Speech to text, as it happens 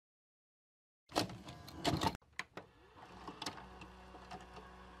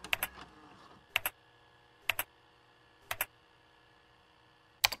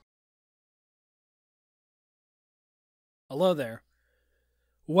Hello there.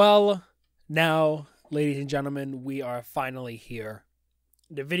 Well, now, ladies and gentlemen, we are finally here.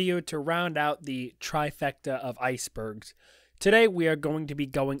 The video to round out the trifecta of icebergs. Today we are going to be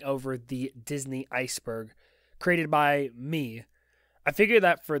going over the Disney Iceberg, created by me. I figured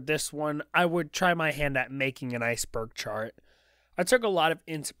that for this one, I would try my hand at making an iceberg chart. I took a lot of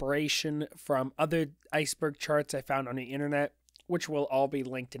inspiration from other iceberg charts I found on the internet, which will all be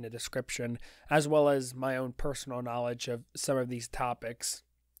linked in the description, as well as my own personal knowledge of some of these topics.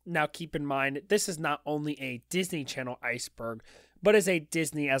 Now keep in mind, this is not only a Disney Channel iceberg, but is a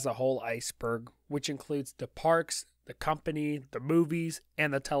Disney as a whole iceberg, which includes the parks, the company, the movies,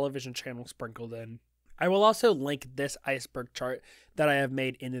 and the television channel sprinkled in. I will also link this iceberg chart that I have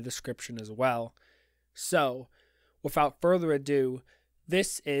made in the description as well. So, without further ado,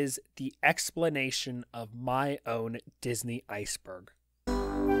 this is the explanation of my own Disney iceberg.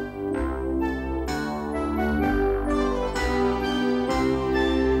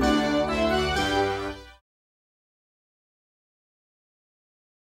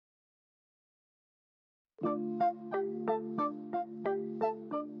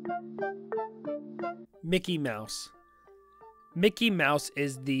 Mickey Mouse. Mickey Mouse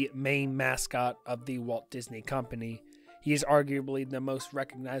is the main mascot of the Walt Disney Company. He is arguably the most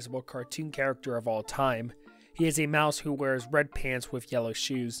recognizable cartoon character of all time. He is a mouse who wears red pants with yellow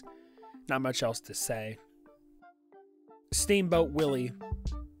shoes. Not much else to say. Steamboat Willie.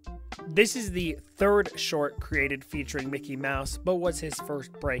 This is the third short created featuring Mickey Mouse, but was his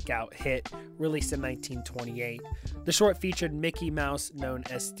first breakout hit, released in 1928. The short featured Mickey Mouse, known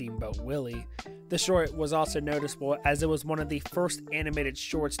as Steamboat Willie. The short was also noticeable as it was one of the first animated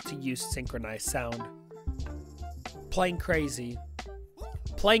shorts to use synchronized sound. Plain Crazy.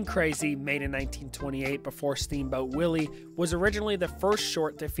 Plain Crazy, made in 1928 before Steamboat Willie, was originally the first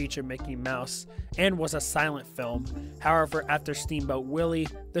short to feature Mickey Mouse and was a silent film. However, after Steamboat Willie,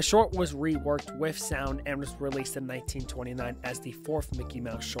 the short was reworked with sound and was released in 1929 as the fourth Mickey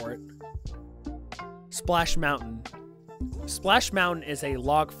Mouse short. Splash Mountain. Splash Mountain is a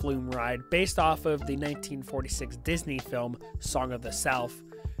log flume ride based off of the 1946 Disney film Song of the South.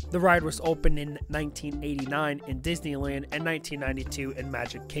 The ride was opened in 1989 in Disneyland and 1992 in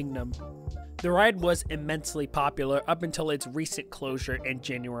Magic Kingdom. The ride was immensely popular up until its recent closure in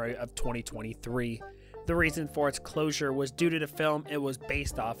January of 2023. The reason for its closure was due to the film it was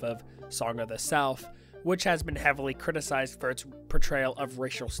based off of, Song of the South, which has been heavily criticized for its portrayal of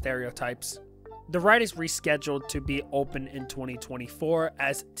racial stereotypes. The ride is rescheduled to be open in 2024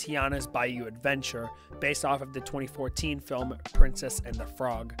 as Tiana's Bayou Adventure, based off of the 2014 film Princess and the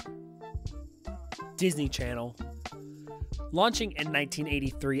Frog. Disney Channel. Launching in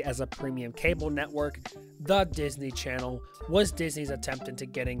 1983 as a premium cable network, the Disney Channel was Disney's attempt into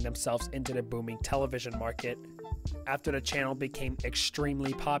getting themselves into the booming television market. After the channel became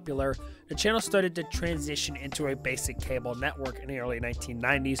extremely popular, the channel started to transition into a basic cable network in the early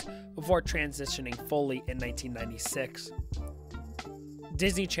 1990s before transitioning fully in 1996.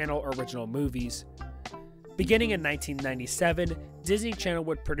 Disney Channel original movies. Beginning in 1997, Disney Channel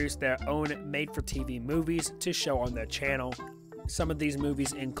would produce their own made-for-TV movies to show on their channel. Some of these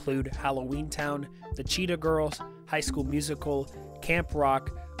movies include Halloween Town, The Cheetah Girls, High School Musical, Camp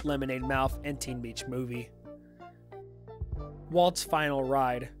Rock, Lemonade Mouth, and Teen Beach Movie. Walt's Final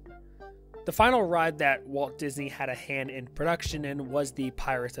Ride. The final ride that Walt Disney had a hand in production in was the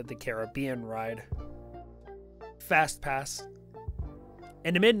Pirates of the Caribbean ride. Fast Pass.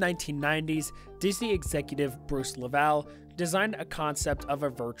 In the mid-1990s, Disney executive Bruce Lavelle designed a concept of a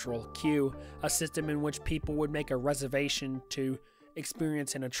virtual queue, a system in which people would make a reservation to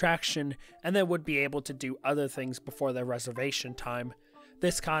experience an attraction and then would be able to do other things before their reservation time.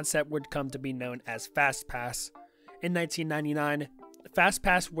 This concept would come to be known as Fast Pass. In 1999, Fast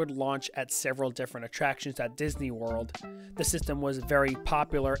Pass would launch at several different attractions at Disney World. The system was very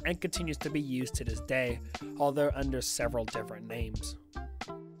popular and continues to be used to this day, although under several different names.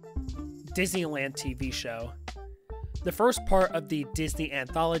 Disneyland TV show. The first part of the Disney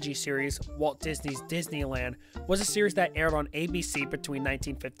anthology series, Walt Disney's Disneyland, was a series that aired on ABC between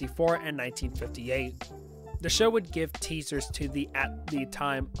 1954 and 1958. The show would give teasers to the at the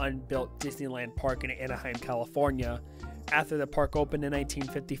time unbuilt Disneyland Park in Anaheim, California. After the park opened in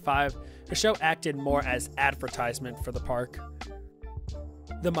 1955, the show acted more as advertisement for the park.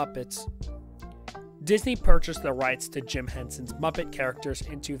 The Muppets. Disney purchased the rights to Jim Henson's Muppet characters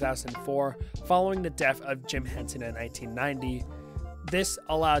in 2004, following the death of Jim Henson in 1990. This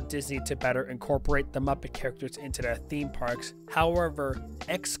allowed Disney to better incorporate the Muppet characters into their theme parks, however,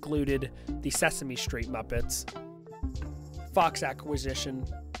 excluded the Sesame Street Muppets. Fox acquisition.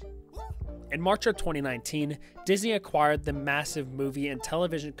 In March of 2019, Disney acquired the massive movie and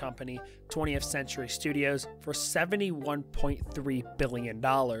television company 20th Century Studios for $71.3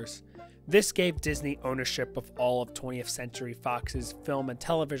 billion. This gave Disney ownership of all of 20th Century Fox's film and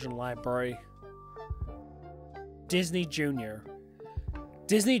television library. Disney Junior.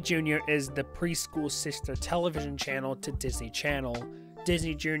 Disney Junior is the preschool sister television channel to Disney Channel.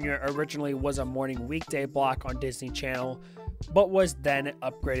 Disney Junior originally was a morning weekday block on Disney Channel, but was then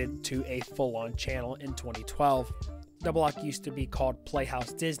upgraded to a full-on channel in 2012. The block used to be called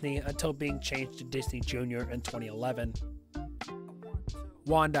Playhouse Disney until being changed to Disney Junior in 2011.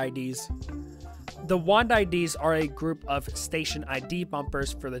 Wand IDs. The Wand IDs are a group of station ID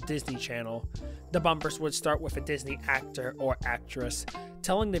bumpers for the Disney Channel. The bumpers would start with a Disney actor or actress,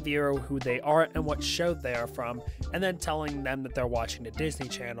 telling the viewer who they are and what show they are from, and then telling them that they're watching the Disney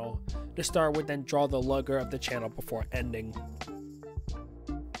Channel. The star would then draw the logo of the channel before ending.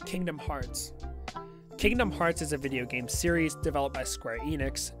 Kingdom Hearts. Kingdom Hearts is a video game series developed by Square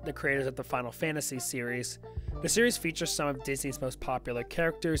Enix, the creators of the Final Fantasy series. The series features some of Disney's most popular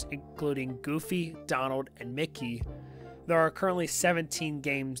characters, including Goofy, Donald, and Mickey. There are currently 17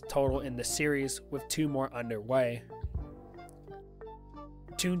 games total in the series, with 2 more underway.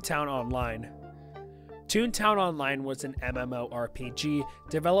 Toontown Online. Toontown Online was an MMORPG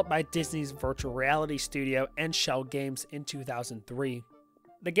developed by Disney's virtual reality studio and Shell Games in 2003.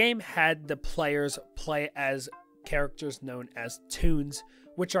 The game had the players play as characters known as Toons,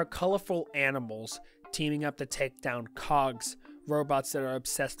 which are colorful animals teaming up to take down cogs, robots that are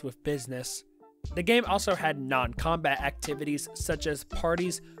obsessed with business. The game also had non-combat activities such as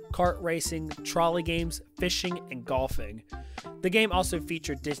parties, kart racing, trolley games, fishing, and golfing. The game also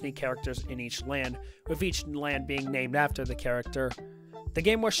featured Disney characters in each land, with each land being named after the character. The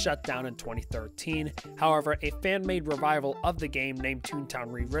game was shut down in 2013, however, a fan-made revival of the game named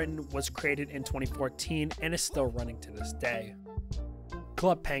Toontown Rewritten was created in 2014 and is still running to this day.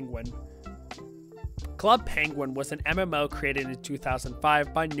 Club Penguin. Club Penguin was an MMO created in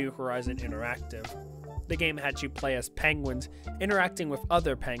 2005 by New Horizon Interactive. The game had you play as penguins, interacting with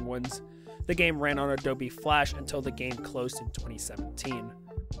other penguins. The game ran on Adobe Flash until the game closed in 2017.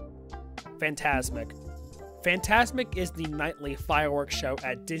 Fantasmic. Fantasmic is the nightly fireworks show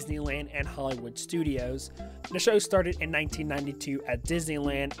at Disneyland and Hollywood Studios. The show started in 1992 at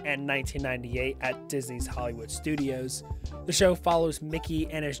Disneyland and 1998 at Disney's Hollywood Studios. The show follows Mickey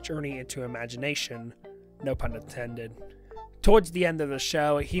and his journey into imagination. No pun intended. Towards the end of the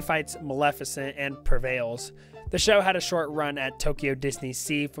show, he fights Maleficent and prevails. The show had a short run at Tokyo Disney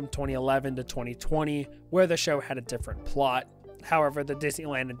Sea from 2011 to 2020, where the show had a different plot. However, the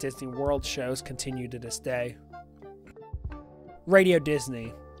Disneyland and Disney World shows continue to this day. Radio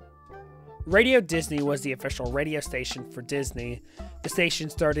Disney. Radio Disney was the official radio station for Disney. The station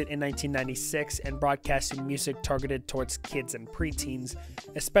started in 1996 and broadcasted music targeted towards kids and preteens,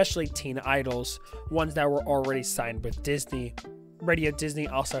 especially teen idols, ones that were already signed with Disney. Radio Disney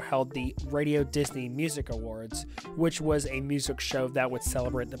also held the Radio Disney Music Awards, which was a music show that would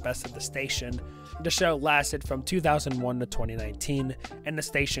celebrate the best of the station. The show lasted from 2001 to 2019, and the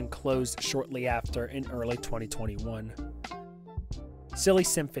station closed shortly after in early 2021. Silly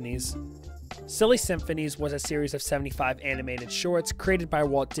Symphonies. Silly Symphonies was a series of 75 animated shorts created by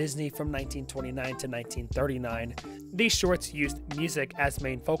Walt Disney from 1929 to 1939. These shorts used music as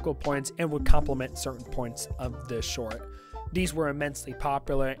main focal points and would complement certain points of the short. These were immensely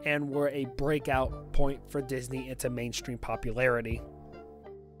popular and were a breakout point for Disney into mainstream popularity.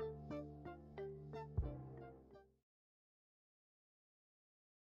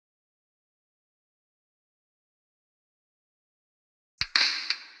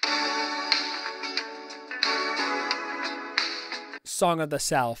 Song of the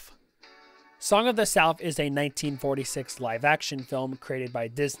South. Song of the South is a 1946 live-action film created by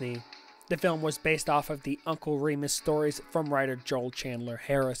Disney. The film was based off of the Uncle Remus stories from writer Joel Chandler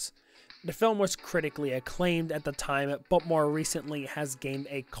Harris. The film was critically acclaimed at the time, but more recently has gained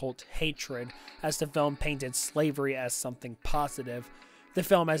a cult hatred, as the film painted slavery as something positive. The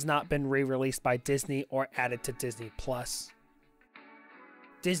film has not been re-released by Disney or added to Disney+.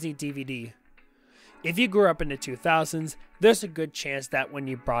 Disney DVD. If you grew up in the 2000s, there's a good chance that when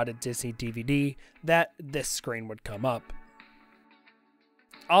you bought a Disney DVD, that this screen would come up.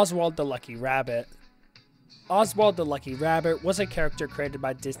 Oswald the Lucky Rabbit. Oswald the Lucky Rabbit was a character created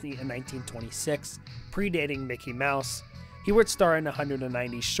by Disney in 1926, predating Mickey Mouse. He would star in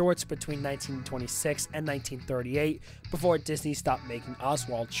 190 shorts between 1926 and 1938 before Disney stopped making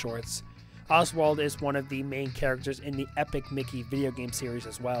Oswald shorts. Oswald is one of the main characters in the epic Mickey video game series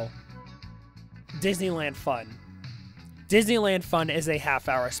as well. Disneyland Fun. Disneyland Fun is a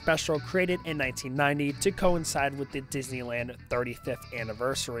half-hour special created in 1990 to coincide with the Disneyland 35th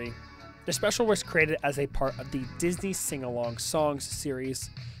anniversary. The special was created as a part of the Disney Sing-Along Songs series.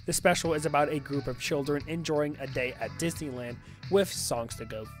 The special is about a group of children enjoying a day at Disneyland with songs to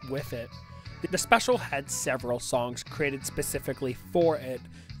go with it. The special had several songs created specifically for it,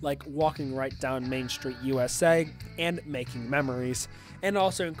 like Walking Right Down Main Street USA and Making Memories, and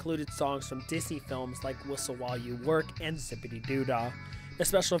also included songs from Disney films like Whistle While You Work and Zippity Doo Dah. The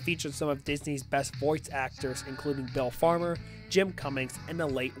special featured some of Disney's best voice actors, including Bill Farmer, Jim Cummings, and the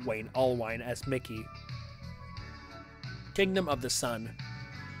late Wayne Allwine as Mickey. Kingdom of the Sun.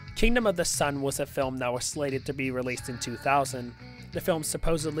 Kingdom of the Sun was a film that was slated to be released in 2000. The film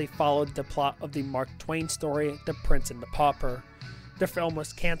supposedly followed the plot of the Mark Twain story, The Prince and the Pauper. The film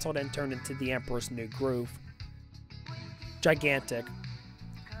was cancelled and turned into The Emperor's New Groove. Gigantic.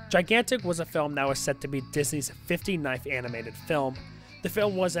 Gigantic was a film that was set to be Disney's 59th animated film. The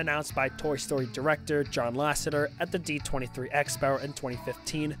film was announced by Toy Story director John Lasseter at the D23 Expo in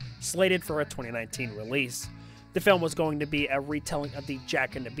 2015, slated for a 2019 release. The film was going to be a retelling of the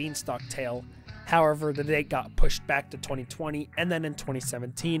Jack and the Beanstalk tale. However, the date got pushed back to 2020, and then in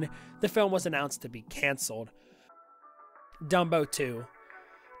 2017, the film was announced to be cancelled. Dumbo 2.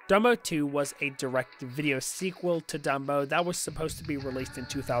 Dumbo 2 was a direct-to-video sequel to Dumbo that was supposed to be released in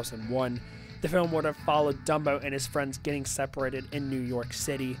 2001. The film would have followed Dumbo and his friends getting separated in New York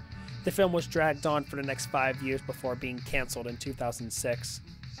City. The film was dragged on for the next 5 years before being cancelled in 2006.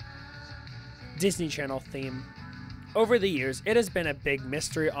 Disney Channel theme. Over the years, it has been a big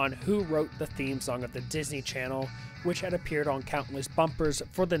mystery on who wrote the theme song of the Disney Channel, which had appeared on countless bumpers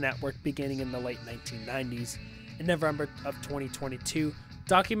for the network beginning in the late 1990s. In November of 2022,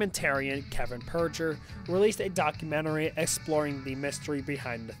 documentarian Kevin Perger released a documentary exploring the mystery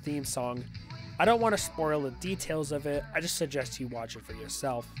behind the theme song. I don't want to spoil the details of it, I just suggest you watch it for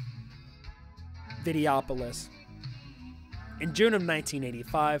yourself. Videopolis. In June of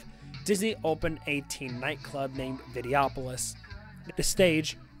 1985, Disney opened a teen nightclub named Videopolis. The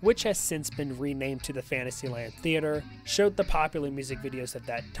stage, which has since been renamed to the Fantasyland Theater, showed the popular music videos of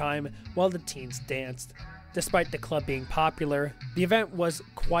that time while the teens danced. Despite the club being popular, the event was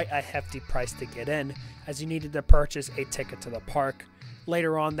quite a hefty price to get in, as you needed to purchase a ticket to the park.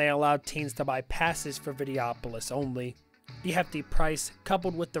 Later on, they allowed teens to buy passes for Videopolis only. The hefty price,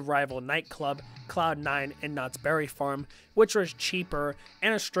 coupled with the rival nightclub, Cloud9 and Knott's Berry Farm, which was cheaper,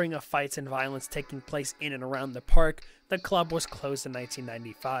 and a string of fights and violence taking place in and around the park, the club was closed in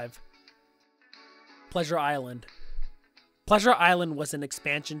 1995. Pleasure Island. Pleasure Island was an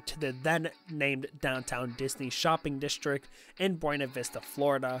expansion to the then-named Downtown Disney Shopping District in Buena Vista,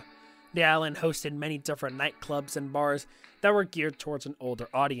 Florida. The island hosted many different nightclubs and bars that were geared towards an older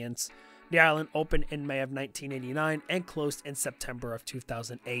audience. The island opened in May of 1989 and closed in September of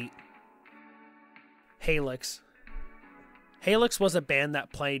 2008. Helix. Helix was a band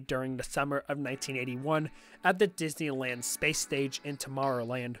that played during the summer of 1981 at the Disneyland Space Stage in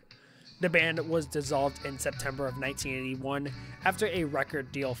Tomorrowland. The band was dissolved in September of 1981 after a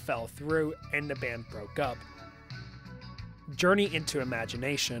record deal fell through and the band broke up. Journey into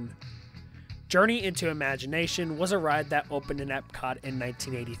Imagination. Journey into Imagination was a ride that opened in Epcot in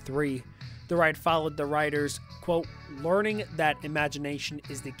 1983. The ride followed the riders, quote, learning that imagination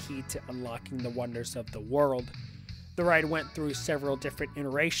is the key to unlocking the wonders of the world. The ride went through several different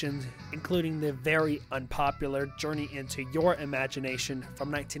iterations, including the very unpopular Journey into Your Imagination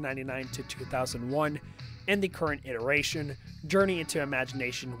from 1999 to 2001, and the current iteration, Journey into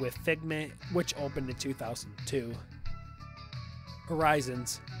Imagination with Figment, which opened in 2002.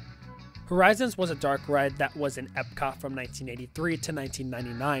 Horizons. Horizons was a dark ride that was in Epcot from 1983 to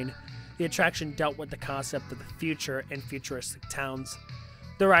 1999. The attraction dealt with the concept of the future and futuristic towns.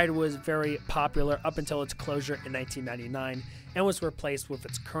 The ride was very popular up until its closure in 1999 and was replaced with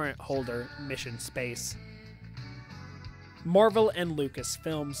its current holder, Mission Space. Marvel and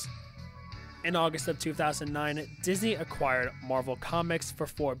Lucasfilms. In August of 2009, Disney acquired Marvel Comics for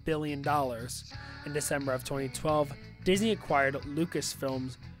 $4 billion. In December of 2012, Disney acquired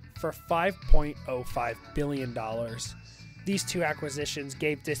Lucasfilms for $5.05 billion. These two acquisitions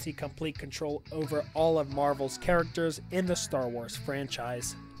gave Disney complete control over all of Marvel's characters in the Star Wars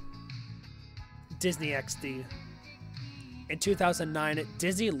franchise. Disney XD. In 2009,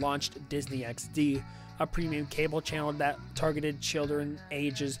 Disney launched Disney XD, a premium cable channel that targeted children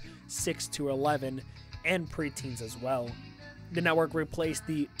ages 6 to 11 and preteens as well. The network replaced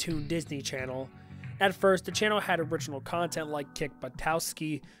the Toon Disney channel. At first, the channel had original content like Kick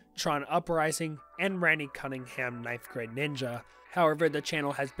Buttowski, Tron Uprising, and Randy Cunningham 9th Grade Ninja. However, the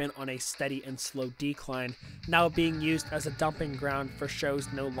channel has been on a steady and slow decline, now being used as a dumping ground for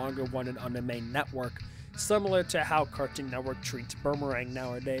shows no longer wanted on the main network, similar to how Cartoon Network treats Boomerang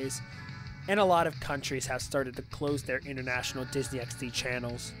nowadays. And a lot of countries have started to close their international Disney XD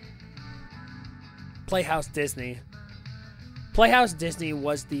channels. Playhouse Disney. Playhouse Disney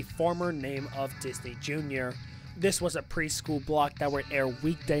was the former name of Disney Junior. This was a preschool block that would air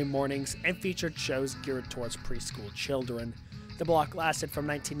weekday mornings and featured shows geared towards preschool children. The block lasted from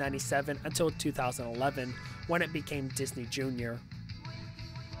 1997 until 2011, when it became Disney Junior.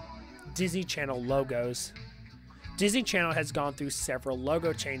 Disney Channel logos. Disney Channel has gone through several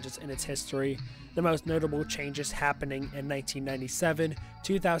logo changes in its history, the most notable changes happening in 1997,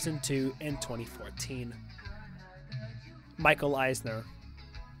 2002, and 2014. Michael Eisner.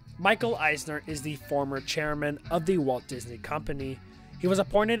 Michael Eisner is the former chairman of the Walt Disney Company. He was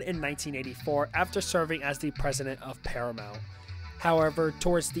appointed in 1984 after serving as the president of Paramount. However,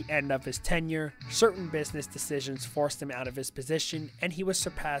 towards the end of his tenure, certain business decisions forced him out of his position, and he was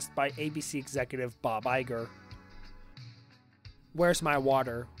surpassed by ABC executive Bob Iger. Where's My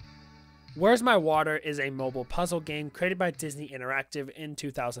Water? Where's My Water is a mobile puzzle game created by Disney Interactive in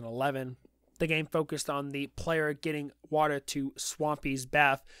 2011. The game focused on the player getting water to Swampy's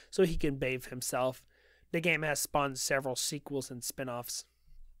bath so he can bathe himself. The game has spawned several sequels and spin-offs.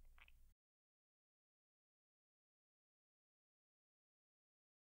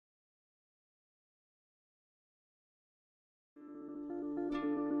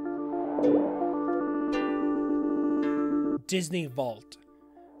 Disney Vault.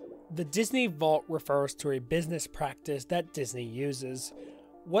 The Disney Vault refers to a business practice that Disney uses.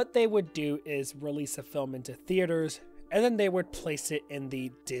 What they would do is release a film into theaters, and then they would place it in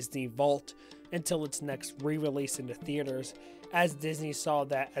the Disney Vault until its next re-release into theaters, as Disney saw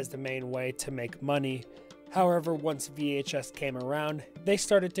that as the main way to make money. However, once VHS came around, they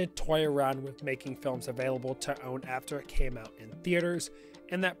started to toy around with making films available to own after it came out in theaters,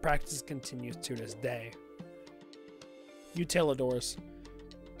 and that practice continues to this day. Utilidors.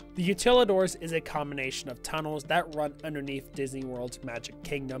 The Utilidors is a combination of tunnels that run underneath Disney World's Magic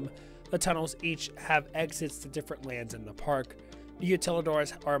Kingdom. The tunnels each have exits to different lands in the park. The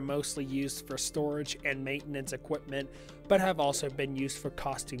Utilidors are mostly used for storage and maintenance equipment, but have also been used for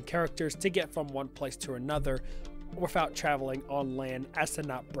costume characters to get from one place to another without traveling on land as to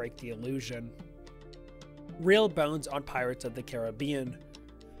not break the illusion. Real bones on Pirates of the Caribbean.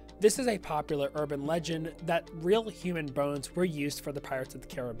 This is a popular urban legend that real human bones were used for the Pirates of the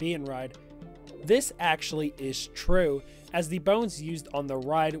Caribbean ride. This actually is true, as the bones used on the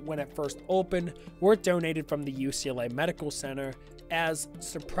ride when it first opened were donated from the UCLA Medical Center, as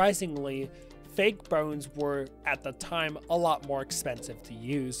surprisingly, fake bones were at the time a lot more expensive to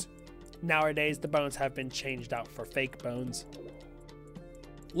use. Nowadays, the bones have been changed out for fake bones.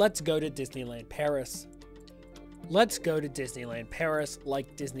 Let's go to Disneyland Paris. Let's Go to Disneyland Paris,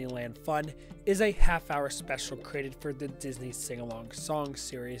 like Disneyland Fun, is a half-hour special created for the Disney Sing-Along Song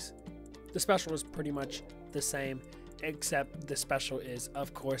series. The special is pretty much the same, except the special is,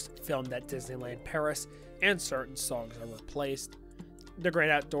 of course, filmed at Disneyland Paris, and certain songs are replaced. The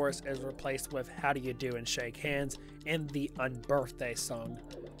Great Outdoors is replaced with How Do You Do and Shake Hands, and the Unbirthday song.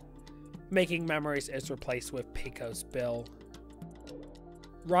 Making Memories is replaced with Pico's Bill.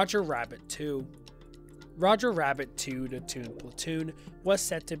 Roger Rabbit 2. Roger Rabbit 2: The Toon Platoon was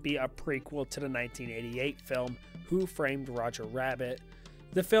set to be a prequel to the 1988 film Who Framed Roger Rabbit.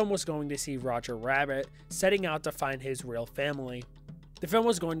 The film was going to see Roger Rabbit setting out to find his real family. The film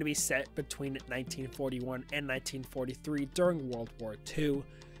was going to be set between 1941 and 1943 during World War II.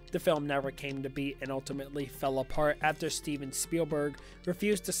 The film never came to be and ultimately fell apart after Steven Spielberg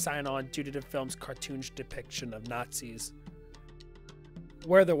refused to sign on due to the film's cartoonish depiction of Nazis.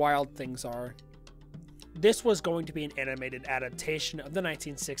 Where the Wild Things Are. This was going to be an animated adaptation of the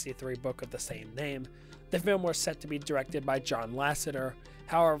 1963 book of the same name. The film was set to be directed by John Lasseter.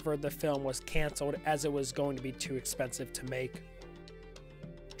 However, the film was cancelled as it was going to be too expensive to make.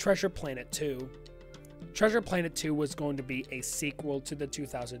 Treasure Planet 2. Treasure Planet 2 was going to be a sequel to the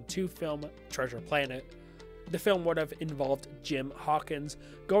 2002 film Treasure Planet. The film would have involved Jim Hawkins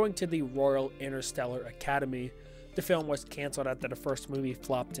going to the Royal Interstellar Academy. The film was cancelled after the first movie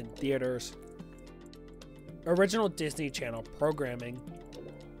flopped in theaters. Original Disney Channel programming.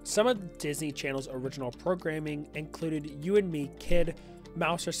 Some of Disney Channel's original programming included You and Me Kid,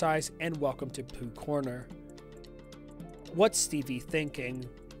 Mousercise, and Welcome to Pooh Corner. What's Stevie Thinking?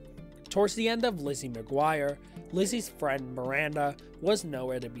 Towards the end of Lizzie McGuire, Lizzie's friend Miranda was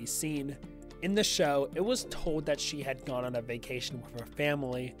nowhere to be seen. In the show, it was told that she had gone on a vacation with her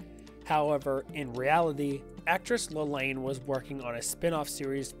family. However, in reality, actress Lelaine was working on a spin-off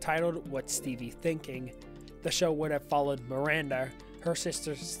series titled What's Stevie Thinking? The show would have followed Miranda, her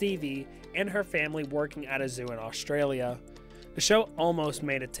sister Stevie, and her family working at a zoo in Australia. The show almost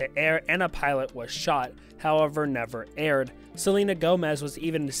made it to air and a pilot was shot, however never aired. Selena Gomez was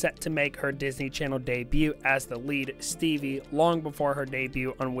even set to make her Disney Channel debut as the lead Stevie long before her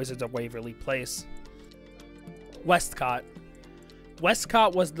debut on Wizards of Waverly Place. Westcott.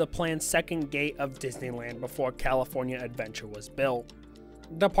 Westcott was the planned second gate of Disneyland before California Adventure was built.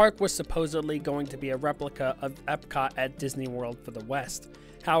 The park was supposedly going to be a replica of Epcot at Disney World for the West.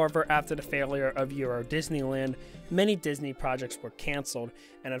 However, after the failure of Euro Disneyland, many Disney projects were canceled,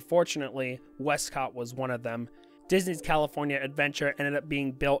 and unfortunately, Westcott was one of them. Disney's California Adventure ended up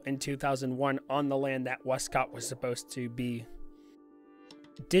being built in 2001 on the land that Westcott was supposed to be.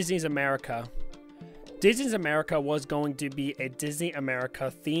 Disney's America. Disney's America was going to be a Disney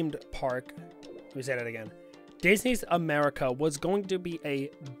America themed park. Let me say that again. Disney's America was going to be a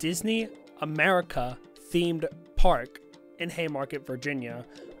Disney America themed park in Haymarket, Virginia,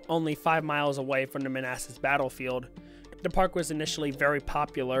 only 5 miles away from the Manassas battlefield. The park was initially very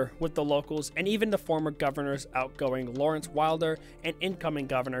popular with the locals and even the former governor's outgoing Lawrence Wilder and incoming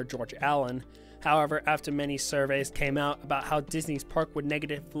governor George Allen. However, after many surveys came out about how Disney's park would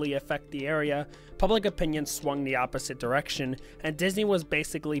negatively affect the area, public opinion swung the opposite direction, and Disney was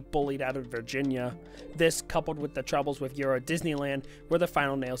basically bullied out of Virginia. This, coupled with the troubles with Euro Disneyland, were the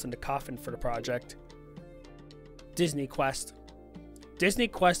final nails in the coffin for the project. Disney Quest. Disney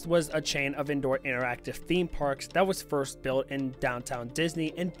Quest was a chain of indoor interactive theme parks that was first built in downtown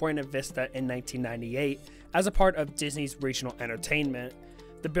Disney in Buena Vista in 1998 as a part of Disney's regional entertainment.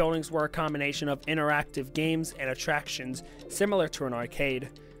 The buildings were a combination of interactive games and attractions similar to an arcade.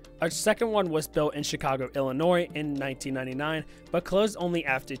 A second one was built in Chicago, Illinois in 1999, but closed only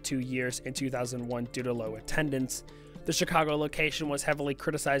after 2 years in 2001 due to low attendance. The Chicago location was heavily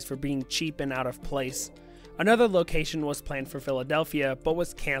criticized for being cheap and out of place. Another location was planned for Philadelphia, but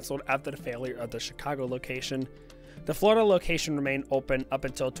was canceled after the failure of the Chicago location. The Florida location remained open up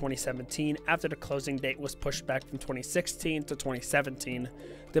until 2017 after the closing date was pushed back from 2016 to 2017.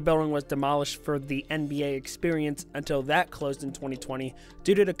 The building was demolished for the NBA experience until that closed in 2020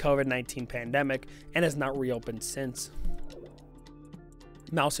 due to the COVID-19 pandemic and has not reopened since.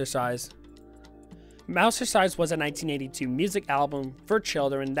 Mousercise. Mousercise was a 1982 music album for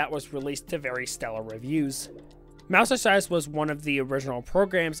children that was released to very stellar reviews. Mousercise was one of the original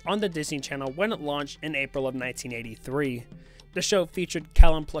programs on the Disney Channel when it launched in April of 1983. The show featured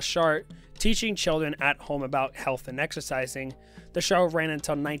Kellen Plashart teaching children at home about health and exercising. The show ran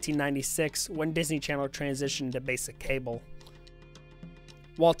until 1996 when Disney Channel transitioned to basic cable.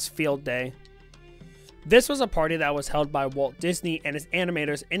 Walt's Field Day. This was a party that was held by Walt Disney and his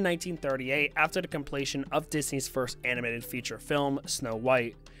animators in 1938 after the completion of Disney's first animated feature film, Snow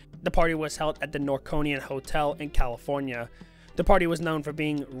White. The party was held at the Norconian Hotel in California. The party was known for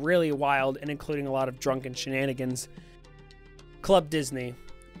being really wild and including a lot of drunken shenanigans. Club Disney.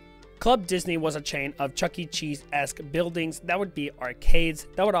 Club Disney was a chain of Chuck E. Cheese-esque buildings that would be arcades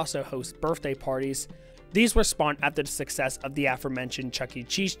that would also host birthday parties. These were spawned after the success of the aforementioned Chuck E.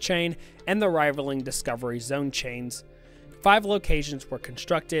 Cheese chain and the rivaling Discovery Zone chains. 5 locations were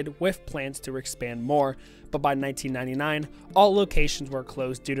constructed with plans to expand more, but by 1999, all locations were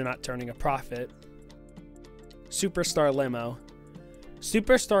closed due to not turning a profit. Superstar Limo.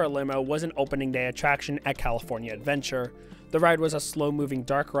 Superstar Limo was an opening day attraction at California Adventure. The ride was a slow-moving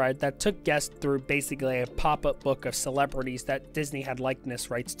dark ride that took guests through basically a pop-up book of celebrities that Disney had likeness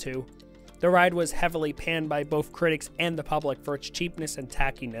rights to. The ride was heavily panned by both critics and the public for its cheapness and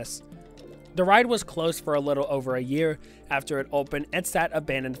tackiness. The ride was closed for a little over a year after it opened and sat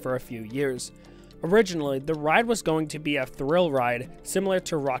abandoned for a few years. Originally, the ride was going to be a thrill ride similar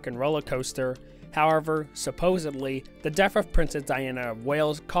to Rock and Roller Coaster. However, supposedly, the death of Princess Diana of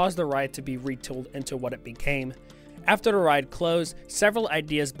Wales caused the ride to be retooled into what it became. After the ride closed, several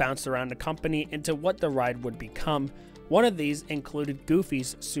ideas bounced around the company into what the ride would become. One of these included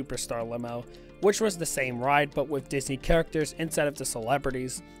Goofy's Superstar Limo, which was the same ride but with Disney characters instead of the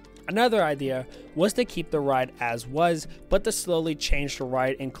celebrities. Another idea was to keep the ride as was, but to slowly change the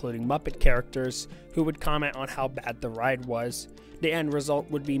ride including Muppet characters, who would comment on how bad the ride was. The end result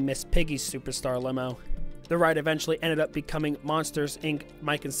would be Miss Piggy's Superstar Limo. The ride eventually ended up becoming Monsters, Inc.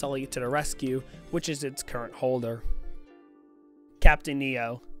 Mike and Sully to the Rescue, which is its current holder. Captain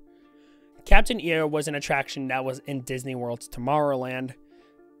EO. Captain EO was an attraction that was in Disney World's Tomorrowland.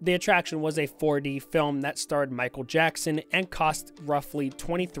 The attraction was a 4D film that starred Michael Jackson and cost roughly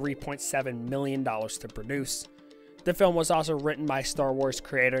 $23.7 million to produce. The film was also written by Star Wars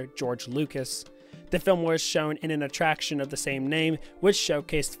creator George Lucas. The film was shown in an attraction of the same name, which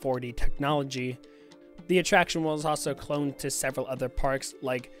showcased 4D technology. The attraction was also cloned to several other parks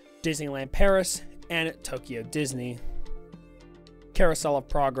like Disneyland Paris and Tokyo Disney. Carousel of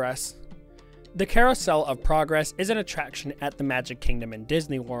Progress. The Carousel of Progress is an attraction at the Magic Kingdom in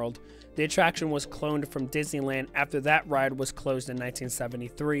Disney World. The attraction was cloned from Disneyland after that ride was closed in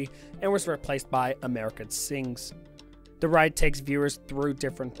 1973 and was replaced by America Sings. The ride takes viewers through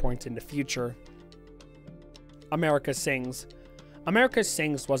different points in the future. America Sings. America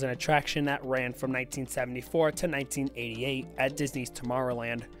Sings was an attraction that ran from 1974 to 1988 at Disney's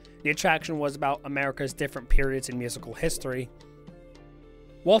Tomorrowland. The attraction was about America's different periods in musical history.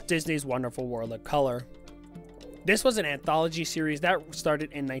 Walt Disney's Wonderful World of Color. This was an anthology series that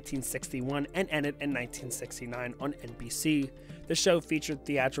started in 1961 and ended in 1969 on NBC. The show featured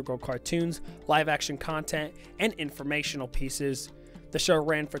theatrical cartoons, live-action content, and informational pieces. The show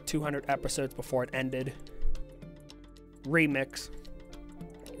ran for 200 episodes before it ended. Remix.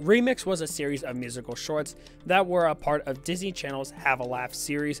 Remix was a series of musical shorts that were a part of Disney Channel's Have a Laugh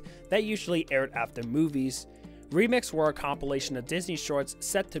series that usually aired after movies. Remix were a compilation of Disney shorts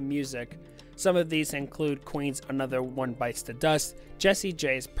set to music. Some of these include Queen's Another One Bites the Dust, Jessie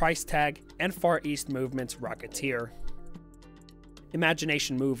J's Price Tag, and Far East Movement's Rocketeer.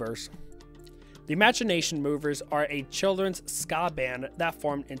 Imagination Movers. The Imagination Movers are a children's ska band that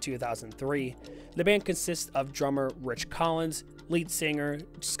formed in 2003. The band consists of drummer Rich Collins, lead singer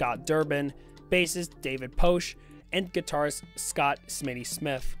Scott Durbin, bassist David Posh, and guitarist Scott Smitty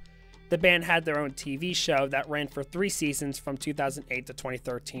Smith. The band had their own TV show that ran for 3 seasons from 2008 to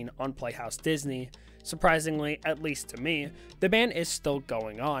 2013 on Playhouse Disney. Surprisingly, at least to me, the band is still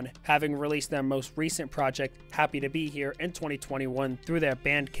going on, having released their most recent project, Happy to Be Here, in 2021 through their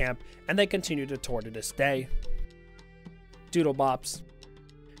Bandcamp, and they continue to tour to this day. Doodlebops.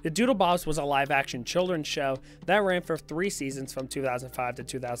 The Doodlebops was a live-action children's show that ran for 3 seasons from 2005 to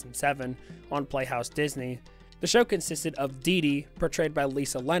 2007 on Playhouse Disney. The show consisted of Dee Dee, portrayed by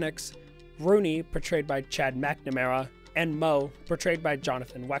Lisa Lennox, Rooney, portrayed by Chad McNamara, and Mo, portrayed by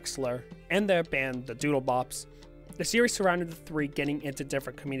Jonathan Wexler, and their band, the Doodlebops. The series surrounded the 3 getting into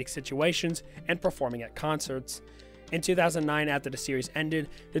different comedic situations and performing at concerts. In 2009, after the series ended,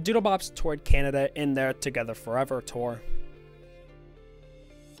 the Doodlebops toured Canada in their Together Forever tour.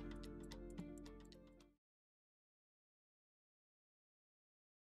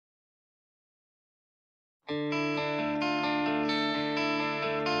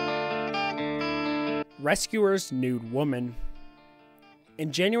 Rescuer's Nude Woman.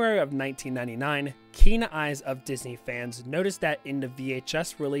 In January of 1999, keen eyes of Disney fans noticed that in the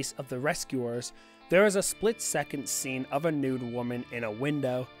VHS release of The Rescuers, there was a split-second scene of a nude woman in a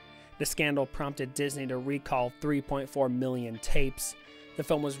window. The scandal prompted Disney to recall 3.4 million tapes. The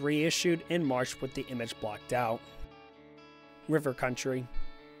film was reissued in March with the image blocked out. River Country.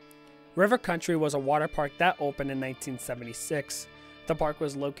 River Country was a water park that opened in 1976. The park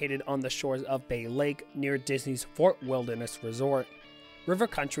was located on the shores of Bay Lake near Disney's Fort Wilderness Resort. River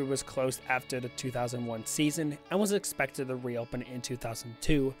Country was closed after the 2001 season and was expected to reopen in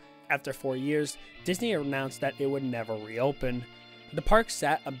 2002. After 4 years, Disney announced that it would never reopen. The park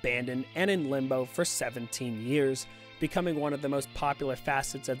sat abandoned and in limbo for 17 years, becoming one of the most popular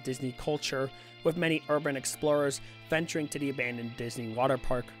facets of Disney culture, with many urban explorers venturing to the abandoned Disney water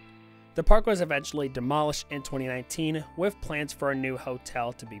park. The park was eventually demolished in 2019 with plans for a new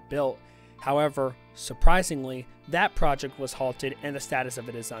hotel to be built. However, surprisingly, that project was halted and the status of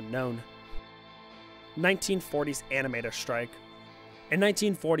it is unknown. 1940s animator strike. In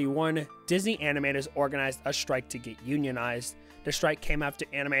 1941, Disney animators organized a strike to get unionized. The strike came after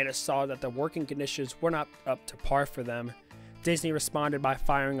animators saw that the working conditions were not up to par for them. Disney responded by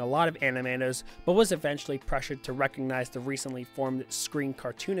firing a lot of animators, but was eventually pressured to recognize the recently formed Screen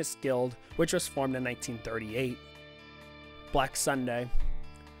Cartoonists Guild, which was formed in 1938. Black Sunday.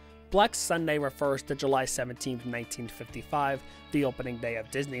 Black Sunday refers to July 17, 1955, the opening day of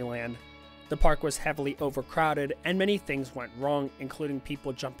Disneyland. The park was heavily overcrowded, and many things went wrong, including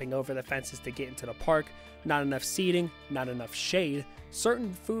people jumping over the fences to get into the park, not enough seating, not enough shade,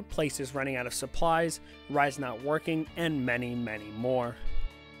 certain food places running out of supplies, rides not working, and many, many more.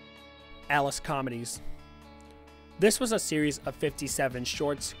 Alice Comedies. This was a series of 57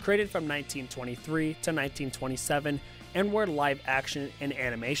 shorts created from 1923 to 1927 and were live action and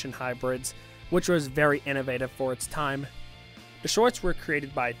animation hybrids, which was very innovative for its time. The shorts were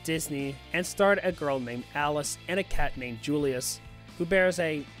created by Disney and starred a girl named Alice and a cat named Julius. who bears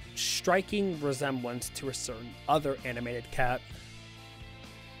a striking resemblance to a certain other animated cat.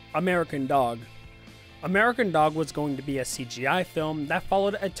 American Dog. American Dog was going to be a CGI film that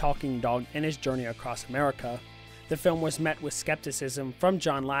followed a talking dog in his journey across America. The film was met with skepticism from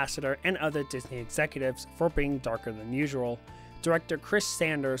John Lasseter and other Disney executives for being darker than usual. Director Chris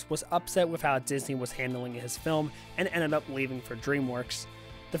Sanders was upset with how Disney was handling his film and ended up leaving for DreamWorks.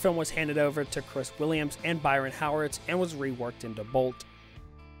 The film was handed over to Chris Williams and Byron Howard and was reworked into Bolt.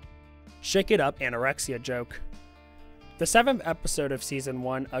 Shake It Up anorexia joke. The 7th episode of Season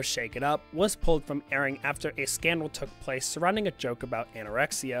 1 of Shake It Up was pulled from airing after a scandal took place surrounding a joke about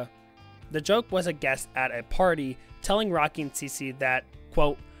anorexia. The joke was a guest at a party telling Rocky and Cece that,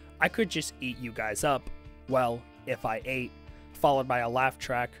 quote, "I could just eat you guys up. Well, if I ate," followed by a laugh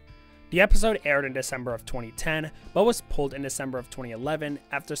track. The episode aired in December of 2010, but was pulled in December of 2011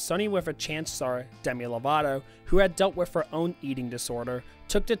 after Sonny with a Chance star, Demi Lovato, who had dealt with her own eating disorder,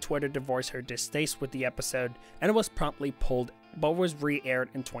 took to Twitter to voice her distaste with the episode, and it was promptly pulled but was re-aired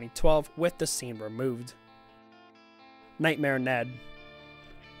in 2012 with the scene removed. Nightmare Ned.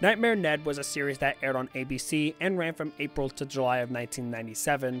 Nightmare Ned was a series that aired on ABC and ran from April to July of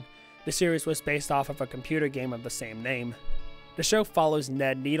 1997. The series was based off of a computer game of the same name. The show follows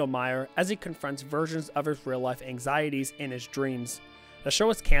Ned Needlemeyer as he confronts versions of his real-life anxieties in his dreams. The show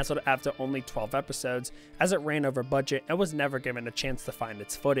was cancelled after only 12 episodes, as it ran over budget and was never given a chance to find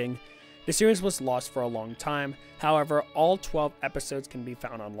its footing. The series was lost for a long time, however, all 12 episodes can be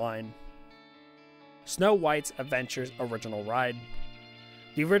found online. Snow White's Adventures original ride.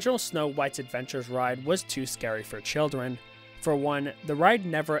 The original Snow White's Adventures ride was too scary for children. For one, the ride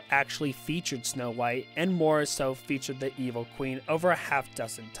never actually featured Snow White, and more so featured the Evil Queen over a half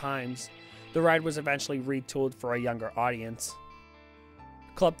dozen times. The ride was eventually retooled for a younger audience.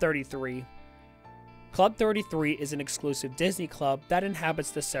 Club 33. Club 33 is an exclusive Disney club that inhabits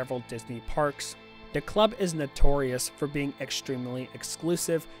the several Disney parks. The club is notorious for being extremely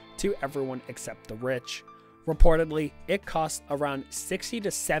exclusive to everyone except the rich. Reportedly, it costs around $60,000 to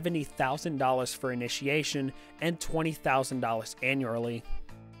 $70,000 for initiation and $20,000 annually.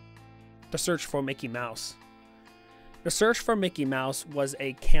 The Search for Mickey Mouse. The Search for Mickey Mouse was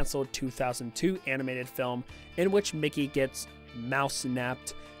a cancelled 2002 animated film in which Mickey gets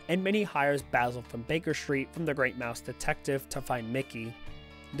mouse-napped and Minnie hires Basil from Baker Street from the Great Mouse Detective to find Mickey.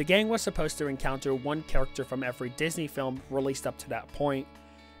 The gang was supposed to encounter one character from every Disney film released up to that point.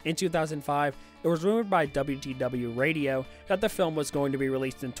 In 2005, it was rumored by WDW Radio that the film was going to be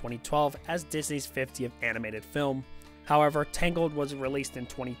released in 2012 as Disney's 50th animated film. However, Tangled was released in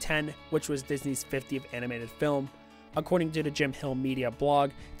 2010, which was Disney's 50th animated film. According to the Jim Hill Media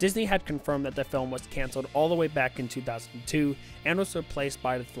blog, Disney had confirmed that the film was cancelled all the way back in 2002 and was replaced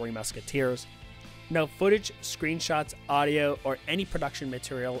by The Three Musketeers. No footage, screenshots, audio, or any production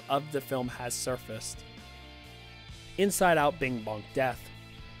material of the film has surfaced. Inside Out Bing Bong Death.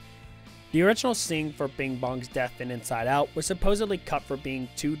 The original scene for Bing Bong's death in Inside Out was supposedly cut for being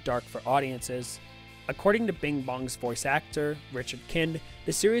too dark for audiences. According to Bing Bong's voice actor, Richard Kind,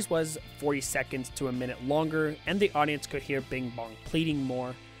 the series was 40 seconds to a minute longer, and the audience could hear Bing Bong pleading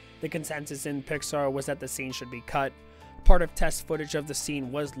more. The consensus in Pixar was that the scene should be cut. Part of test footage of the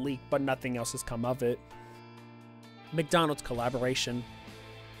scene was leaked, but nothing else has come of it. McDonald's collaboration.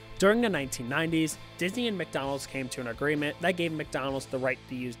 During the 1990s, Disney and McDonald's came to an agreement that gave McDonald's the right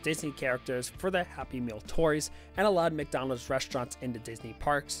to use Disney characters for the Happy Meal toys and allowed McDonald's restaurants into Disney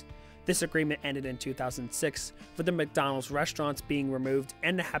parks. This agreement ended in 2006, with the McDonald's restaurants being removed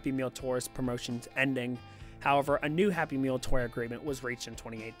and the Happy Meal tours promotions ending. However, a new Happy Meal toy agreement was reached in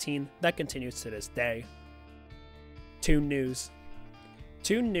 2018 that continues to this day. Toon News.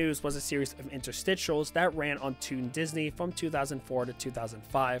 Toon News was a series of interstitials that ran on Toon Disney from 2004 to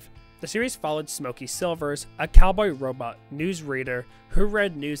 2005. The series followed Smokey Silvers, a cowboy robot newsreader who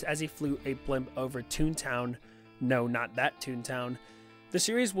read news as he flew a blimp over Toontown. No, not that Toontown. The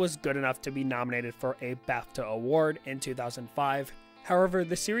series was good enough to be nominated for a BAFTA award in 2005. However,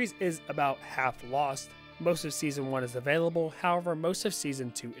 the series is about half lost. Most of Season 1 is available, however, most of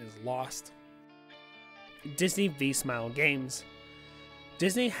Season 2 is lost. Disney V-Smile games.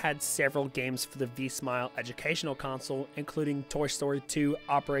 Disney had several games for the V-Smile educational console, including Toy Story 2,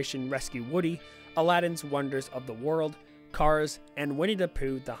 Operation Rescue Woody, Aladdin's Wonders of the World, Cars, and Winnie the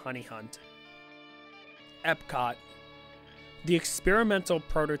Pooh The Honey Hunt. Epcot. The experimental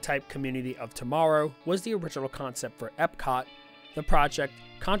prototype community of tomorrow was the original concept for Epcot. The project,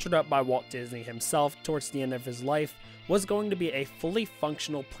 conjured up by Walt Disney himself towards the end of his life, was going to be a fully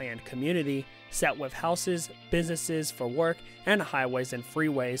functional planned community set with houses, businesses for work, and highways and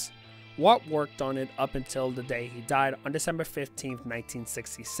freeways. Walt worked on it up until the day he died on December 15,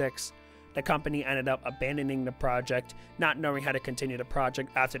 1966. The company ended up abandoning the project, not knowing how to continue the project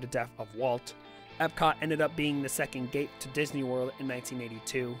after the death of Walt. Epcot ended up being the second gate to Disney World in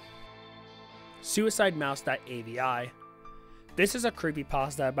 1982. Suicidemouse.avi. This is a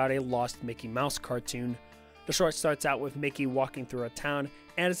creepypasta about a lost Mickey Mouse cartoon. The short starts out with Mickey walking through a town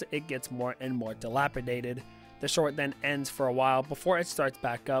as it gets more and more dilapidated. The short then ends for a while before it starts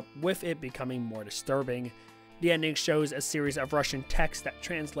back up, with it becoming more disturbing. The ending shows a series of Russian text that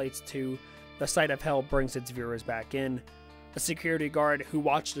translates to, "The sight of hell brings its viewers back in." A security guard who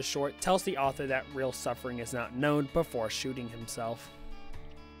watched the short tells the author that real suffering is not known before shooting himself.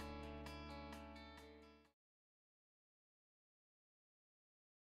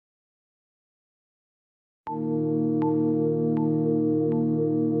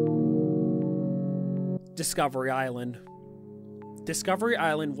 Discovery Island. Discovery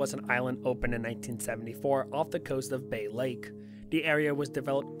Island was an island opened in 1974 off the coast of Bay Lake. The area was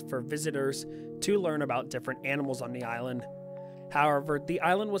developed for visitors to learn about different animals on the island. However, the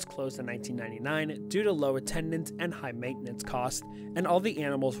island was closed in 1999 due to low attendance and high maintenance costs, and all the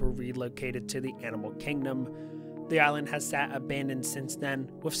animals were relocated to the Animal Kingdom. The island has sat abandoned since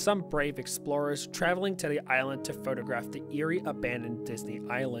then, with some brave explorers traveling to the island to photograph the eerie abandoned Disney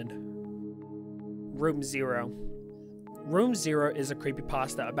Island. Room Zero. Room Zero is a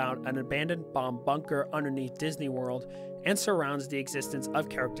creepypasta about an abandoned bomb bunker underneath Disney World and surrounds the existence of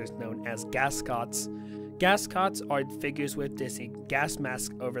characters known as gascots. Gascots are figures with Disney gas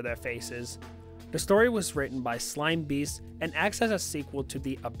masks over their faces. The story was written by Slime Beast and acts as a sequel to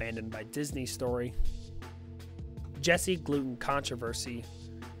the Abandoned by Disney story. Jessie Gluten Controversy.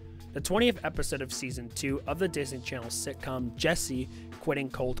 The 20th episode of Season 2 of the Disney Channel sitcom Jessie, Quitting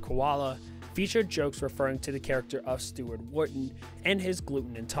Cold Koala, featured jokes referring to the character of Stuart Wharton and his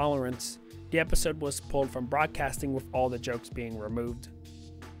gluten intolerance. The episode was pulled from broadcasting with all the jokes being removed.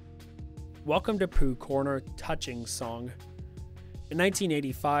 Welcome to Pooh Corner Touching Song. In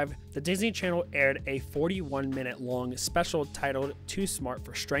 1985, the Disney Channel aired a 41-minute long special titled Too Smart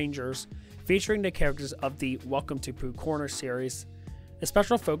for Strangers, featuring the characters of the Welcome to Pooh Corner series. The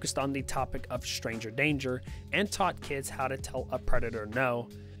special focused on the topic of stranger danger and taught kids how to tell a predator no.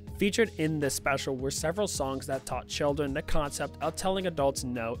 Featured in this special were several songs that taught children the concept of telling adults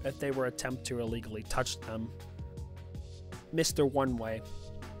no if they were attempt to illegally touch them. Mr. One Way.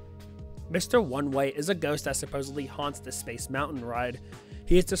 Mr. One Way is a ghost that supposedly haunts the Space Mountain ride.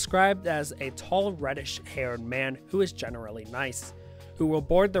 He is described as a tall, reddish-haired man who is generally nice, who will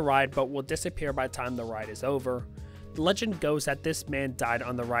board the ride but will disappear by the time the ride is over. The legend goes that this man died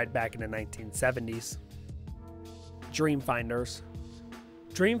on the ride back in the 1970s. Dreamfinders.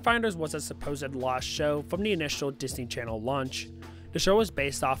 Dreamfinders was a supposed lost show from the initial Disney Channel launch. The show was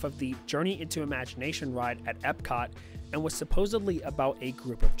based off of the Journey into Imagination ride at Epcot and was supposedly about a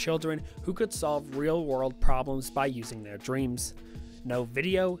group of children who could solve real-world problems by using their dreams. No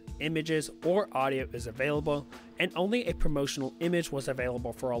video, images, or audio is available, and only a promotional image was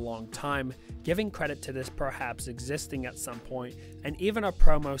available for a long time, giving credit to this perhaps existing at some point, and even a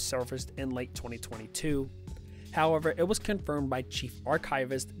promo surfaced in late 2022. However, it was confirmed by Chief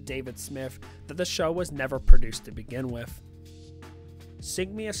Archivist David Smith that the show was never produced to begin with.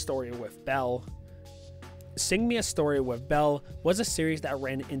 Sing Me a Story with Belle. Sing Me a Story with Belle was a series that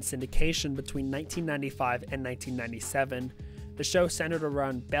ran in syndication between 1995 and 1997. The show centered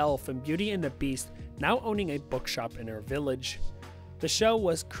around Belle from Beauty and the Beast, now owning a bookshop in her village. The show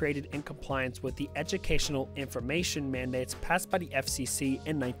was created in compliance with the educational information mandates passed by the FCC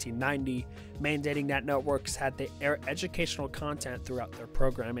in 1990, mandating that networks had to air educational content throughout their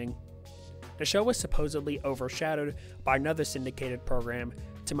programming. The show was supposedly overshadowed by another syndicated program,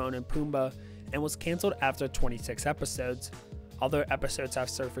 Timon and Pumbaa, and was canceled after 26 episodes. Although episodes have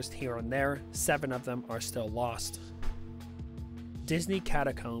surfaced here and there, 7 of them are still lost. Disney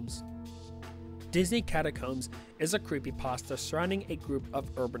Catacombs. Disney Catacombs is a creepypasta surrounding a group of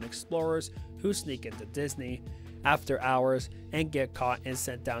urban explorers who sneak into Disney after hours and get caught and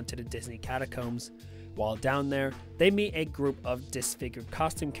sent down to the Disney Catacombs. While down there, they meet a group of disfigured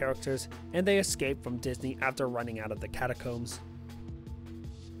costume characters and they escape from Disney after running out of the catacombs.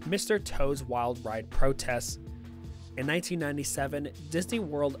 Mr. Toad's Wild Ride protests. In 1997, Disney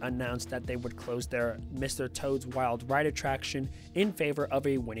World announced that they would close their Mr. Toad's Wild Ride attraction in favor of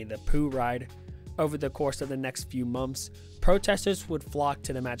a Winnie the Pooh ride. Over the course of the next few months, protesters would flock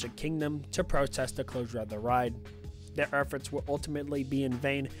to the Magic Kingdom to protest the closure of the ride. Their efforts would ultimately be in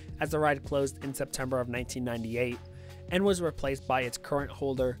vain as the ride closed in September of 1998 and was replaced by its current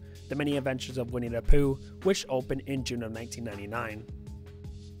holder, The Many Adventures of Winnie the Pooh, which opened in June of 1999.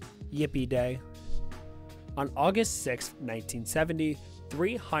 Yippee Day. On August 6, 1970,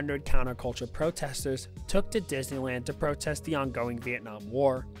 300 counterculture protesters took to Disneyland to protest the ongoing Vietnam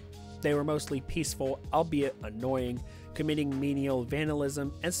War. They were mostly peaceful, albeit annoying, committing menial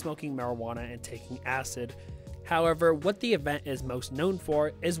vandalism and smoking marijuana and taking acid. However, what the event is most known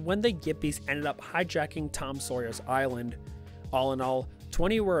for is when the Yippies ended up hijacking Tom Sawyer's Island. All in all,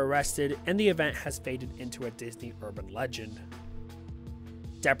 20 were arrested, and the event has faded into a Disney urban legend.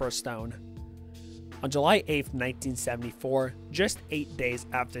 Deborah Stone. On July 8, 1974, just 8 days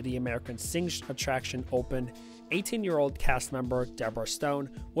after the American Sing attraction opened, 18-year-old cast member Deborah Stone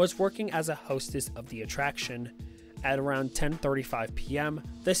was working as a hostess of the attraction. At around 10:35 p.m.,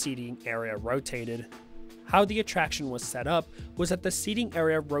 the seating area rotated. How the attraction was set up was that the seating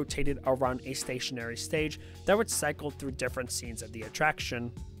area rotated around a stationary stage that would cycle through different scenes of the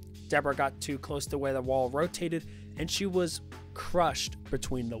attraction. Deborah got too close to where the wall rotated, and she was crushed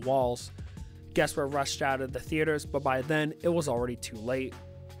between the walls. Guests were rushed out of the theaters, but by then, it was already too late.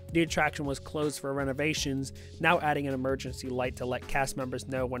 The attraction was closed for renovations, now adding an emergency light to let cast members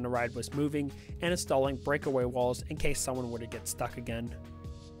know when the ride was moving, and installing breakaway walls in case someone were to get stuck again.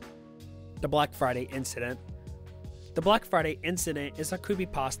 The Black Friday Incident. The Black Friday Incident is a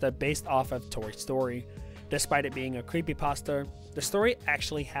creepypasta based off of Toy Story. Despite it being a creepypasta, the story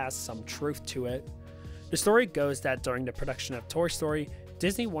actually has some truth to it. The story goes that during the production of Toy Story,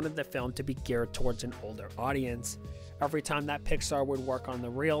 Disney wanted the film to be geared towards an older audience. Every time that Pixar would work on the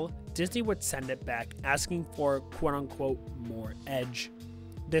reel, Disney would send it back asking for quote-unquote more edge.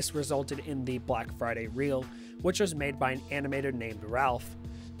 This resulted in the Black Friday reel, which was made by an animator named Ralph.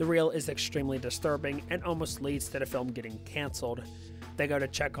 The reel is extremely disturbing and almost leads to the film getting cancelled. They go to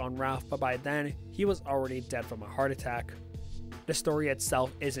check on Ralph, but by then, he was already dead from a heart attack. The story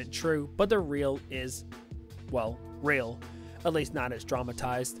itself isn't true, but the reel is, well, real, at least not as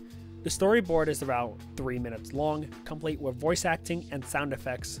dramatized. The storyboard is about 3 minutes long, complete with voice acting and sound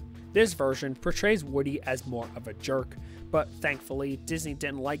effects. This version portrays Woody as more of a jerk, but thankfully Disney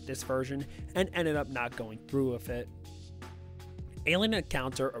didn't like this version and ended up not going through with it. Alien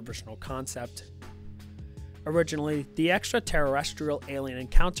Encounter original concept. Originally, the extraterrestrial alien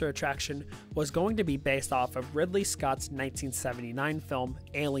encounter attraction was going to be based off of Ridley Scott's 1979 film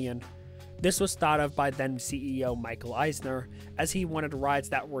Alien. This was thought of by then CEO Michael Eisner, as he wanted rides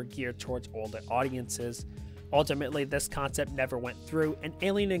that were geared towards older audiences. Ultimately, this concept never went through, and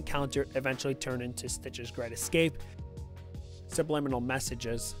Alien Encounter eventually turned into Stitch's Great Escape. Subliminal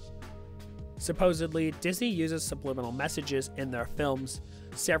messages. Supposedly, Disney uses subliminal messages in their films.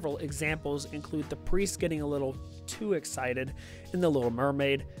 Several examples include the priest getting a little too excited in The Little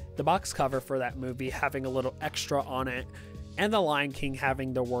Mermaid, the box cover for that movie having a little extra on it, and The Lion King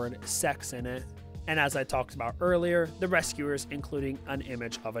having the word sex in it, and as I talked about earlier, The Rescuers including an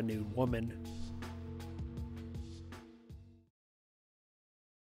image of a nude woman.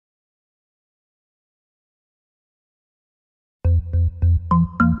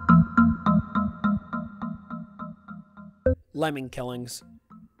 Lemming killings.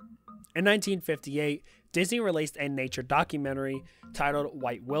 In 1958, Disney released a nature documentary titled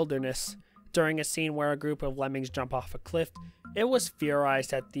White Wilderness. During a scene where a group of lemmings jump off a cliff, it was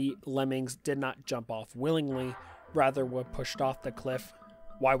theorized that the lemmings did not jump off willingly, rather were pushed off the cliff.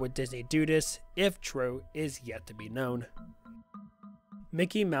 Why would Disney do this, if true, is yet to be known.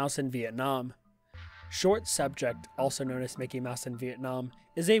 Mickey Mouse in Vietnam. Short Subject, also known as Mickey Mouse in Vietnam,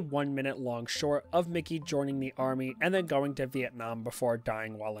 is a 1-minute long short of Mickey joining the army and then going to Vietnam before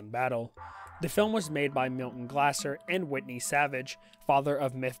dying while in battle. The film was made by Milton Glaser and Whitney Savage, father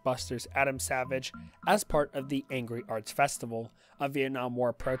of Mythbusters Adam Savage, as part of the Angry Arts Festival, a Vietnam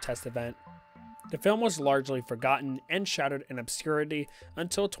War protest event. The film was largely forgotten and shrouded in obscurity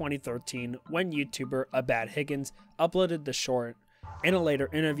until 2013 when YouTuber Abad Higgins uploaded the short. In a later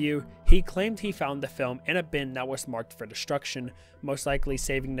interview, he claimed he found the film in a bin that was marked for destruction, most likely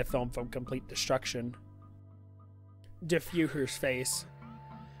saving the film from complete destruction. Der Führer's Face.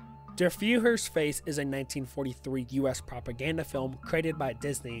 Der Führer's Face is a 1943 US propaganda film created by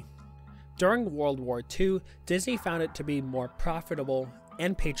Disney. During World War II, Disney found it to be more profitable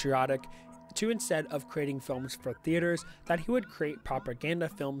and patriotic to, instead of creating films for theaters, that he would create propaganda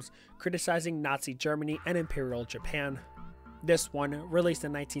films criticizing Nazi Germany and Imperial Japan. This one, released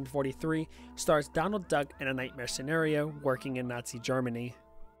in 1943, stars Donald Duck in a nightmare scenario working in Nazi Germany.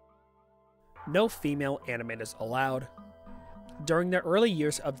 No female animators allowed. During the early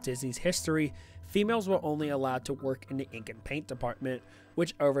years of Disney's history, females were only allowed to work in the ink and paint department,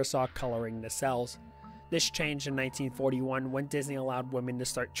 which oversaw coloring the cells. This changed in 1941 when Disney allowed women to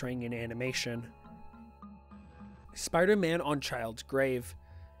start training in animation. Spider-Man on Child's Grave.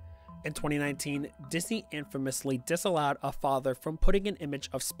 In 2019, Disney infamously disallowed a father from putting an image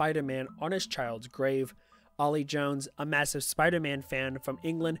of Spider-Man on his child's grave. Ollie Jones, a massive Spider-Man fan from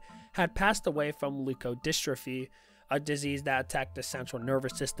England, had passed away from leukodystrophy, a disease that attacked the central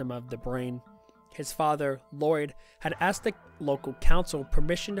nervous system of the brain. His father, Lloyd, had asked the local council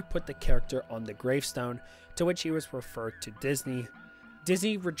permission to put the character on the gravestone, to which he was referred to Disney.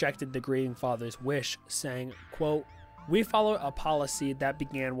 Disney rejected the grieving father's wish, saying, quote, "We follow a policy that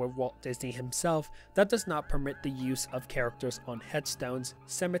began with Walt Disney himself that does not permit the use of characters on headstones,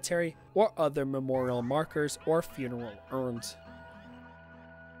 cemetery, or other memorial markers or funeral urns."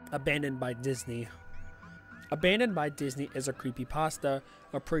 Abandoned by Disney. Abandoned by Disney is a creepypasta,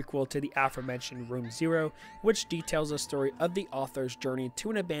 a prequel to the aforementioned Room Zero, which details the story of the author's journey to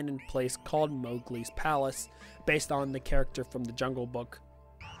an abandoned place called Mowgli's Palace, based on the character from the Jungle Book.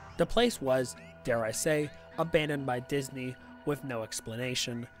 The place was, dare I say, abandoned by Disney, with no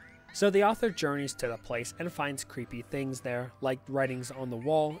explanation. So the author journeys to the place and finds creepy things there, like writings on the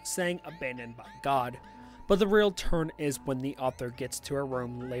wall saying abandoned by God. But the real turn is when the author gets to a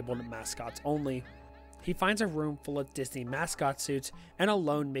room labeled mascots only. He finds a room full of Disney mascot suits and a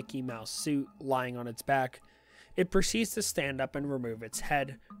lone Mickey Mouse suit lying on its back. It proceeds to stand up and remove its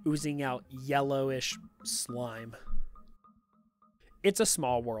head, oozing out yellowish slime. It's a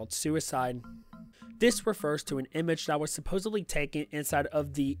Small World suicide. This refers to an image that was supposedly taken inside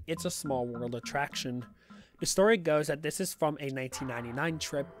of the It's a Small World attraction. The story goes that this is from a 1999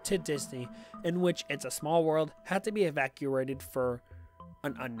 trip to Disney in which It's a Small World had to be evacuated for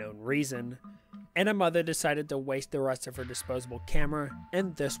an unknown reason, and a mother decided to waste the rest of her disposable camera,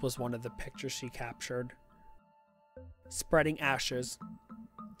 and this was one of the pictures she captured. Spreading ashes.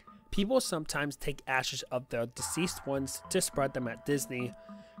 People sometimes take ashes of their deceased ones to spread them at Disney.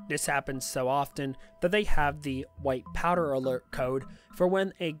 This happens so often that they have the white powder alert code for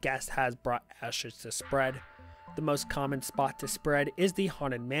when a guest has brought ashes to spread. The most common spot to spread is the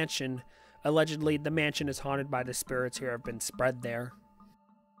Haunted Mansion. Allegedly, the mansion is haunted by the spirits who have been spread there.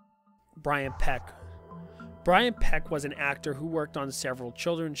 Brian Peck. Brian Peck was an actor who worked on several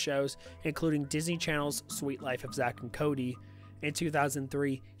children's shows, including Disney Channel's Sweet Life of Zack and Cody. In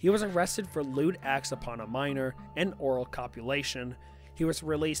 2003, he was arrested for lewd acts upon a minor and oral copulation. He was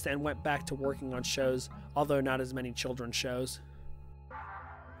released and went back to working on shows, although not as many children's shows.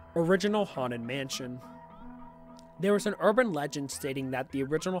 Original Haunted Mansion. There was an urban legend stating that the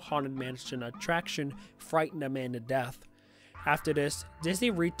original Haunted Mansion attraction frightened a man to death. After this,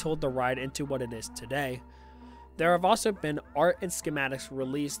 Disney retooled the ride into what it is today. There have also been art and schematics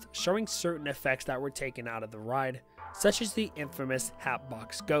released showing certain effects that were taken out of the ride, such as the infamous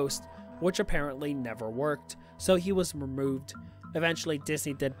Hatbox Ghost, which apparently never worked, so he was removed. Eventually,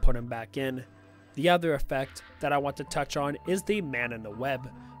 Disney did put him back in. The other effect that I want to touch on is the Man in a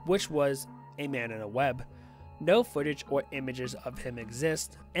Web, which was a man in a web. No footage or images of him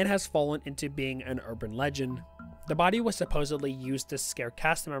exist, and has fallen into being an urban legend. The body was supposedly used to scare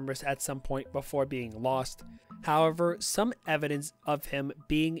cast members at some point before being lost. However, some evidence of him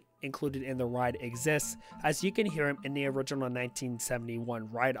being included in the ride exists, as you can hear him in the original 1971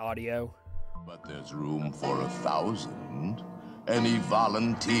 ride audio. But there's room for 1,000. Any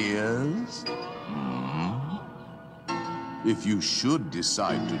volunteers? If you should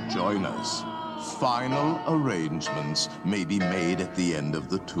decide to join us, final arrangements may be made at the end of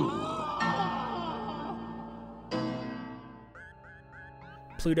the tour.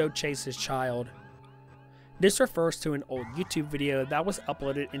 Pluto chases child. This refers to an old YouTube video that was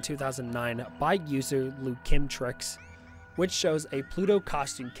uploaded in 2009 by user Lou Kim Tricks, which shows a Pluto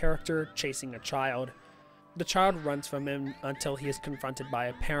costume character chasing a child. The child runs from him until he is confronted by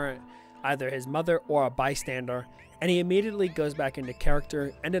a parent, either his mother or a bystander, and he immediately goes back into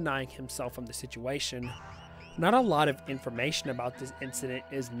character and denying himself from the situation. Not a lot of information about this incident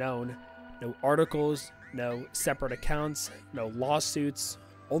is known. No articles, no separate accounts, no lawsuits,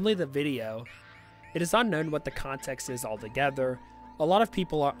 only the video. It is unknown what the context is altogether. A lot of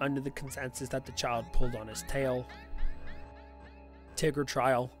people are under the consensus that the child pulled on his tail. Tigger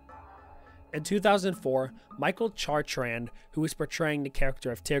trial. In 2004, Michael Chartrand, who was portraying the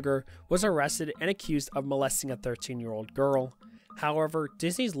character of Tigger, was arrested and accused of molesting a 13-year-old girl. However,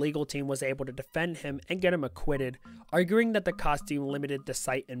 Disney's legal team was able to defend him and get him acquitted, arguing that the costume limited the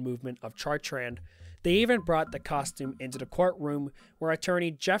sight and movement of Chartrand. They even brought the costume into the courtroom, where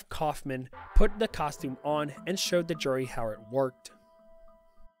attorney Jeff Kaufman put the costume on and showed the jury how it worked.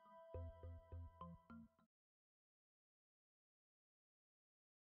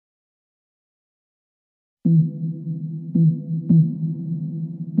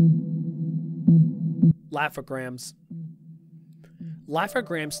 Laughograms.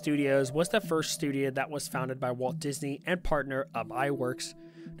 Laugh-O-Gram Studios was the first studio that was founded by Walt Disney and partner of iWorks.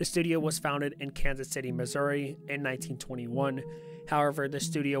 The studio was founded in Kansas City, Missouri in 1921. However, the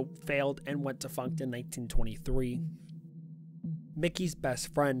studio failed and went defunct in 1923. Mickey's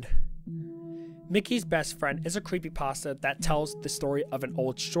Best Friend. Mickey's Best Friend is a creepypasta that tells the story of an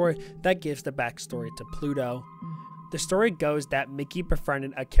old story that gives the backstory to Pluto. The story goes that Mickey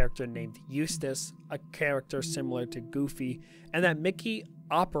befriended a character named Eustace, a character similar to Goofy, and that Mickey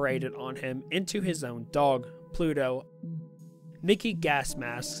operated on him into his own dog, Pluto. Mickey gas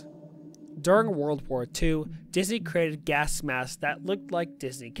masks. During World War II, Disney created gas masks that looked like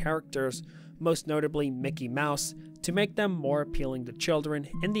Disney characters, most notably Mickey Mouse, to make them more appealing to children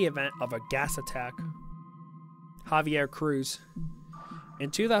in the event of a gas attack. Javier Cruz. In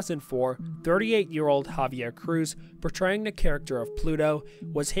 2004, 38-year-old Javier Cruz, portraying the character of Pluto,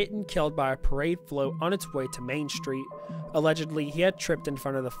 was hit and killed by a parade float on its way to Main Street. Allegedly, he had tripped in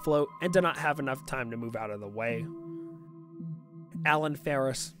front of the float and did not have enough time to move out of the way. Alan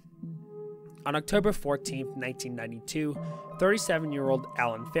Ferris. On October 14, 1992, 37-year-old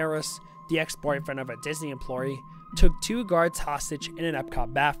Alan Ferris, the ex-boyfriend of a Disney employee, took 2 guards hostage in an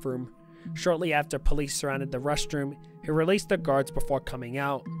Epcot bathroom. Shortly after police surrounded the restroom, he released the guards before coming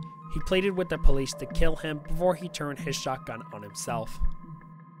out. He pleaded with the police to kill him before he turned his shotgun on himself.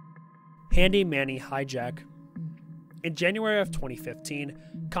 Handy Manny Hijack. In January of 2015,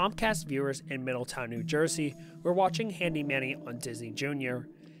 Comcast viewers in Middletown, New Jersey were watching Handy Manny on Disney Junior.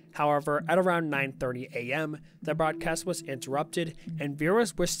 However, at around 9:30 a.m., the broadcast was interrupted and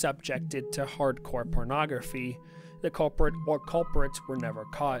viewers were subjected to hardcore pornography. The culprit or culprits were never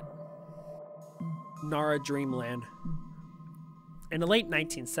caught. Nara Dreamland. In the late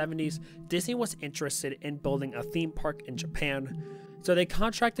 1970s, Disney was interested in building a theme park in Japan, so they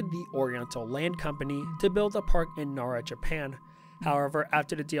contracted the Oriental Land Company to build a park in Nara, Japan. However,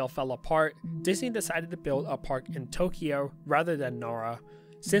 after the deal fell apart, Disney decided to build a park in Tokyo rather than Nara.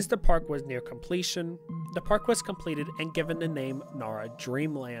 Since the park was near completion, the park was completed and given the name Nara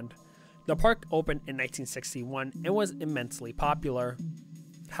Dreamland. The park opened in 1961 and was immensely popular.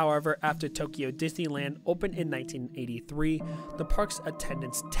 However, after Tokyo Disneyland opened in 1983, the park's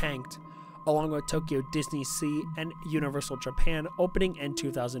attendance tanked. Along with Tokyo Disney Sea and Universal Japan opening in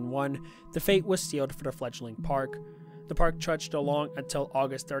 2001, the fate was sealed for the fledgling park. The park trudged along until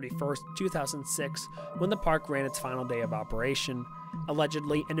August 31st, 2006, when the park ran its final day of operation.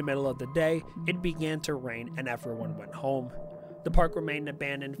 Allegedly, in the middle of the day, it began to rain and everyone went home. The park remained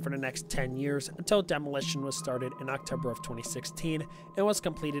abandoned for the next 10 years until demolition was started in October of 2016 and was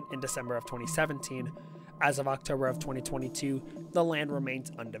completed in December of 2017. As of October of 2022, the land remains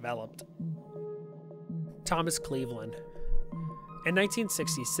undeveloped. Thomas Cleveland. In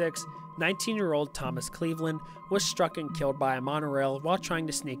 1966, 19-year-old Thomas Cleveland was struck and killed by a monorail while trying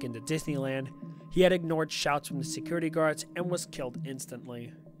to sneak into Disneyland. He had ignored shouts from the security guards and was killed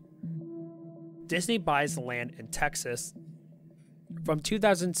instantly. Disney buys land in Texas. From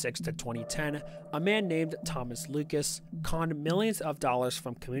 2006 to 2010, a man named Thomas Lucas conned millions of dollars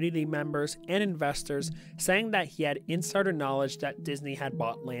from community members and investors, saying that he had insider knowledge that Disney had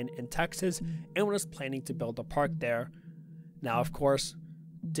bought land in Texas and was planning to build a park there. Now, of course,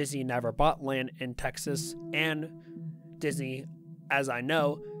 Disney never bought land in Texas, and Disney, as I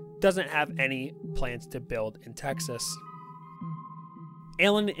know, doesn't have any plans to build in Texas.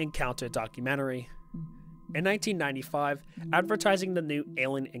 Alien Encounter documentary. In 1995, advertising the new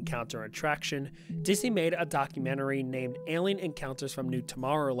Alien Encounter attraction, Disney made a documentary named Alien Encounters from New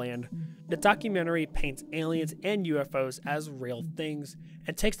Tomorrowland. The documentary paints aliens and UFOs as real things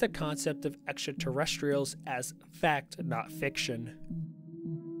and takes the concept of extraterrestrials as fact, not fiction.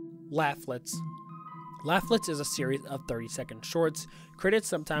 Laughlets. Laughlets is a series of 30-second shorts created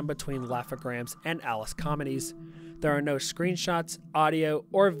sometime between Laugh-O-Grams and Alice Comedies. There are no screenshots, audio,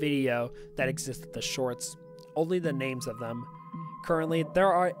 or video that exist with the shorts, only the names of them. Currently,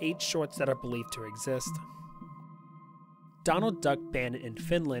 there are 8 shorts that are believed to exist. Donald Duck banned in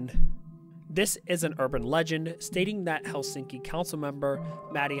Finland. This is an urban legend stating that Helsinki council member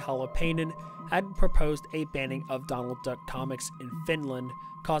Matti Holopainen had proposed a banning of Donald Duck comics in Finland,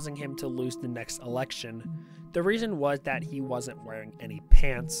 causing him to lose the next election. The reason was that he wasn't wearing any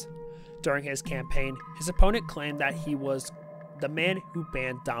pants. During his campaign, his opponent claimed that he was the man who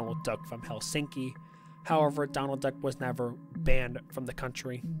banned Donald Duck from Helsinki. However, Donald Duck was never banned from the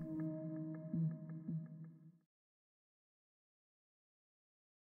country.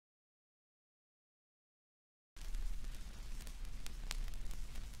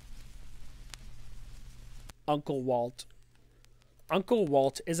 Uncle Walt. Uncle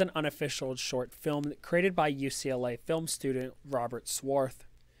Walt is an unofficial short film created by UCLA film student Robert Swarth.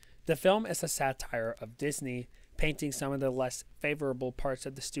 The film is a satire of Disney, painting some of the less favorable parts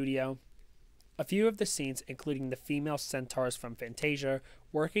of the studio. A few of the scenes, including the female centaurs from Fantasia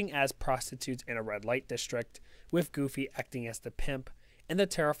working as prostitutes in a red light district, with Goofy acting as the pimp, and the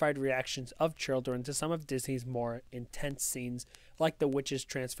terrified reactions of children to some of Disney's more intense scenes, like the witch's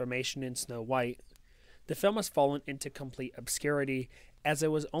transformation in Snow White. The film has fallen into complete obscurity, as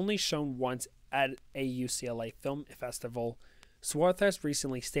it was only shown once at a UCLA film festival. Swarth has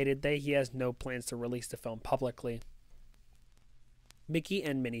recently stated that he has no plans to release the film publicly. Mickey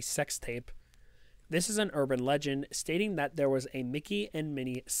and Minnie sex tape. This is an urban legend stating that there was a Mickey and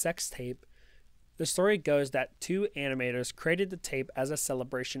Minnie sex tape. The story goes that two animators created the tape as a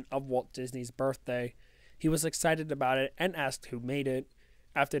celebration of Walt Disney's birthday. He was excited about it and asked who made it.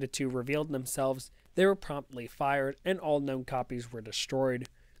 After the two revealed themselves, they were promptly fired and all known copies were destroyed.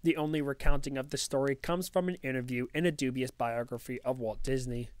 The only recounting of the story comes from an interview in a dubious biography of Walt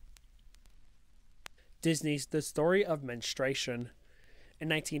Disney. Disney's The Story of Menstruation. In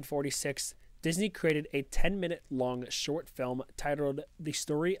 1946, Disney created a 10-minute-long short film titled The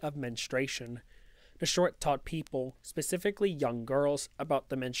Story of Menstruation. The short taught people, specifically young girls, about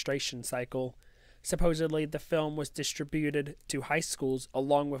the menstruation cycle. Supposedly, the film was distributed to high schools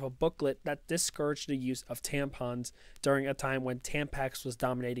along with a booklet that discouraged the use of tampons during a time when Tampax was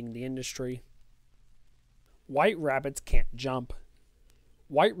dominating the industry. White Rabbits Can't Jump.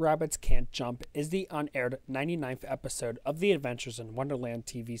 White Rabbits Can't Jump is the unaired 99th episode of the Adventures in Wonderland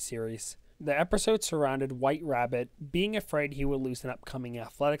TV series. The episode surrounded White Rabbit being afraid he would lose an upcoming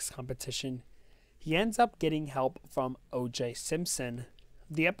athletics competition. He ends up getting help from O.J. Simpson.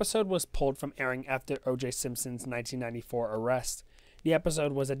 The episode was pulled from airing after O.J. Simpson's 1994 arrest. The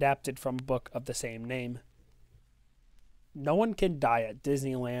episode was adapted from a book of the same name. No one can die at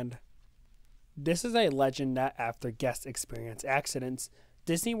Disneyland. This is a legend that after guests experience accidents,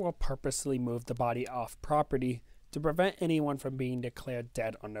 Disney will purposely move the body off property to prevent anyone from being declared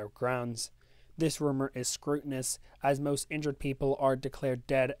dead on their grounds. This rumor is scrutinous, as most injured people are declared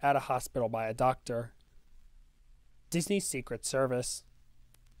dead at a hospital by a doctor. Disney's Secret Service.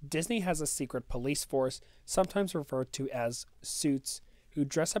 Disney has a secret police force, sometimes referred to as suits, who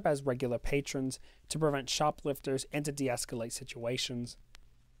dress up as regular patrons to prevent shoplifters and to de-escalate situations.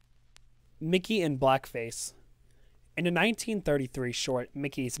 Mickey in Blackface. In the 1933 short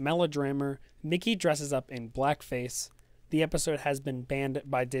Mickey's Melodrama, Mickey dresses up in blackface. The episode has been banned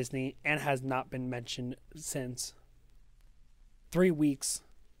by Disney and has not been mentioned since. 3 Weeks.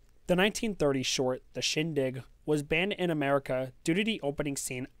 The 1930 short The Shindig was banned in America due to the opening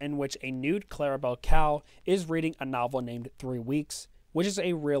scene in which a nude Clarabelle Cow is reading a novel named 3 Weeks, which is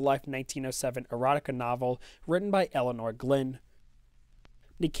a real-life 1907 erotica novel written by Eleanor Glynn.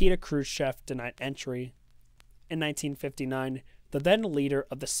 Nikita Khrushchev denied entry. In 1959, the then leader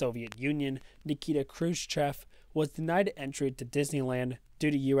of the Soviet Union, Nikita Khrushchev, was denied entry to Disneyland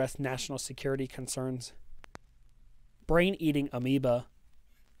due to U.S. national security concerns. Brain-eating amoeba.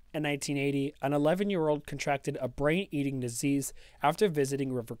 In 1980, an 11-year-old contracted a brain-eating disease after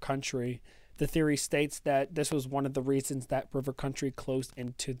visiting River Country. The theory states that this was one of the reasons that River Country closed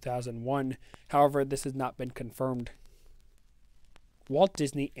in 2001. However, this has not been confirmed. Walt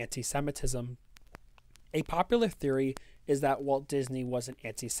Disney anti-Semitism. A popular theory is that Walt Disney was an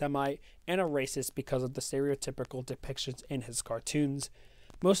anti-Semite and a racist because of the stereotypical depictions in his cartoons.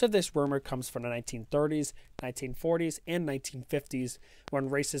 Most of this rumor comes from the 1930s, 1940s, and 1950s, when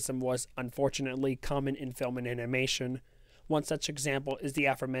racism was unfortunately common in film and animation. One such example is the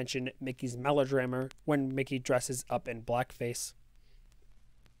aforementioned Mickey's Melodrama, when Mickey dresses up in blackface.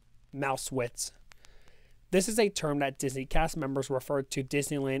 Mousewits. This is a term that Disney cast members refer to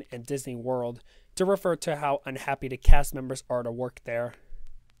Disneyland and Disney World to refer to how unhappy the cast members are to work there.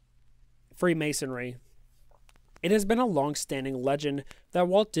 Freemasonry. It has been a long-standing legend that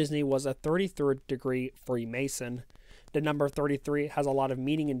Walt Disney was a 33rd degree Freemason. The number 33 has a lot of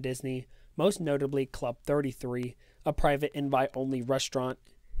meaning in Disney, most notably Club 33, a private invite-only restaurant.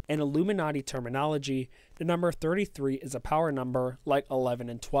 In Illuminati terminology, the number 33 is a power number like 11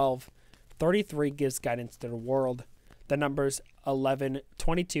 and 12. 33 gives guidance to the world. The numbers 11,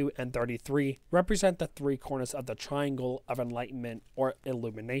 22, and 33 represent the three corners of the triangle of enlightenment or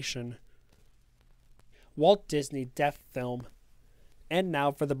illumination. Walt Disney death film. And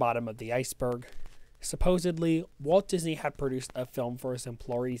now for the bottom of the iceberg. Supposedly, Walt Disney had produced a film for his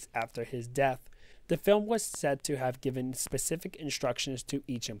employees after his death. The film was said to have given specific instructions to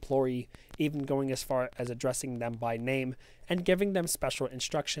each employee, even going as far as addressing them by name and giving them special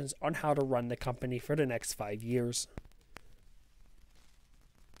instructions on how to run the company for the next 5 years.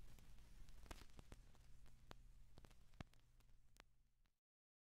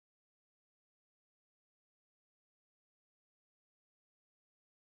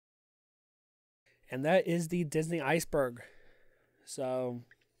 And that is the Disney Iceberg. So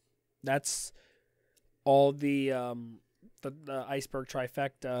that's all the Iceberg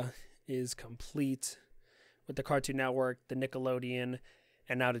trifecta is complete with the Cartoon Network, the Nickelodeon,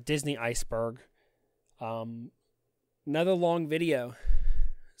 and now the Disney Iceberg. Another long video.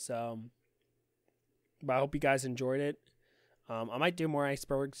 So, but I hope you guys enjoyed it. I might do more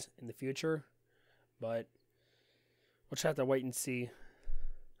icebergs in the future, but we'll just have to wait and see.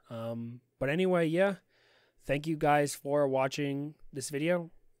 But anyway, yeah. Thank you guys for watching this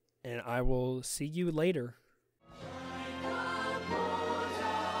video, and I will see you later.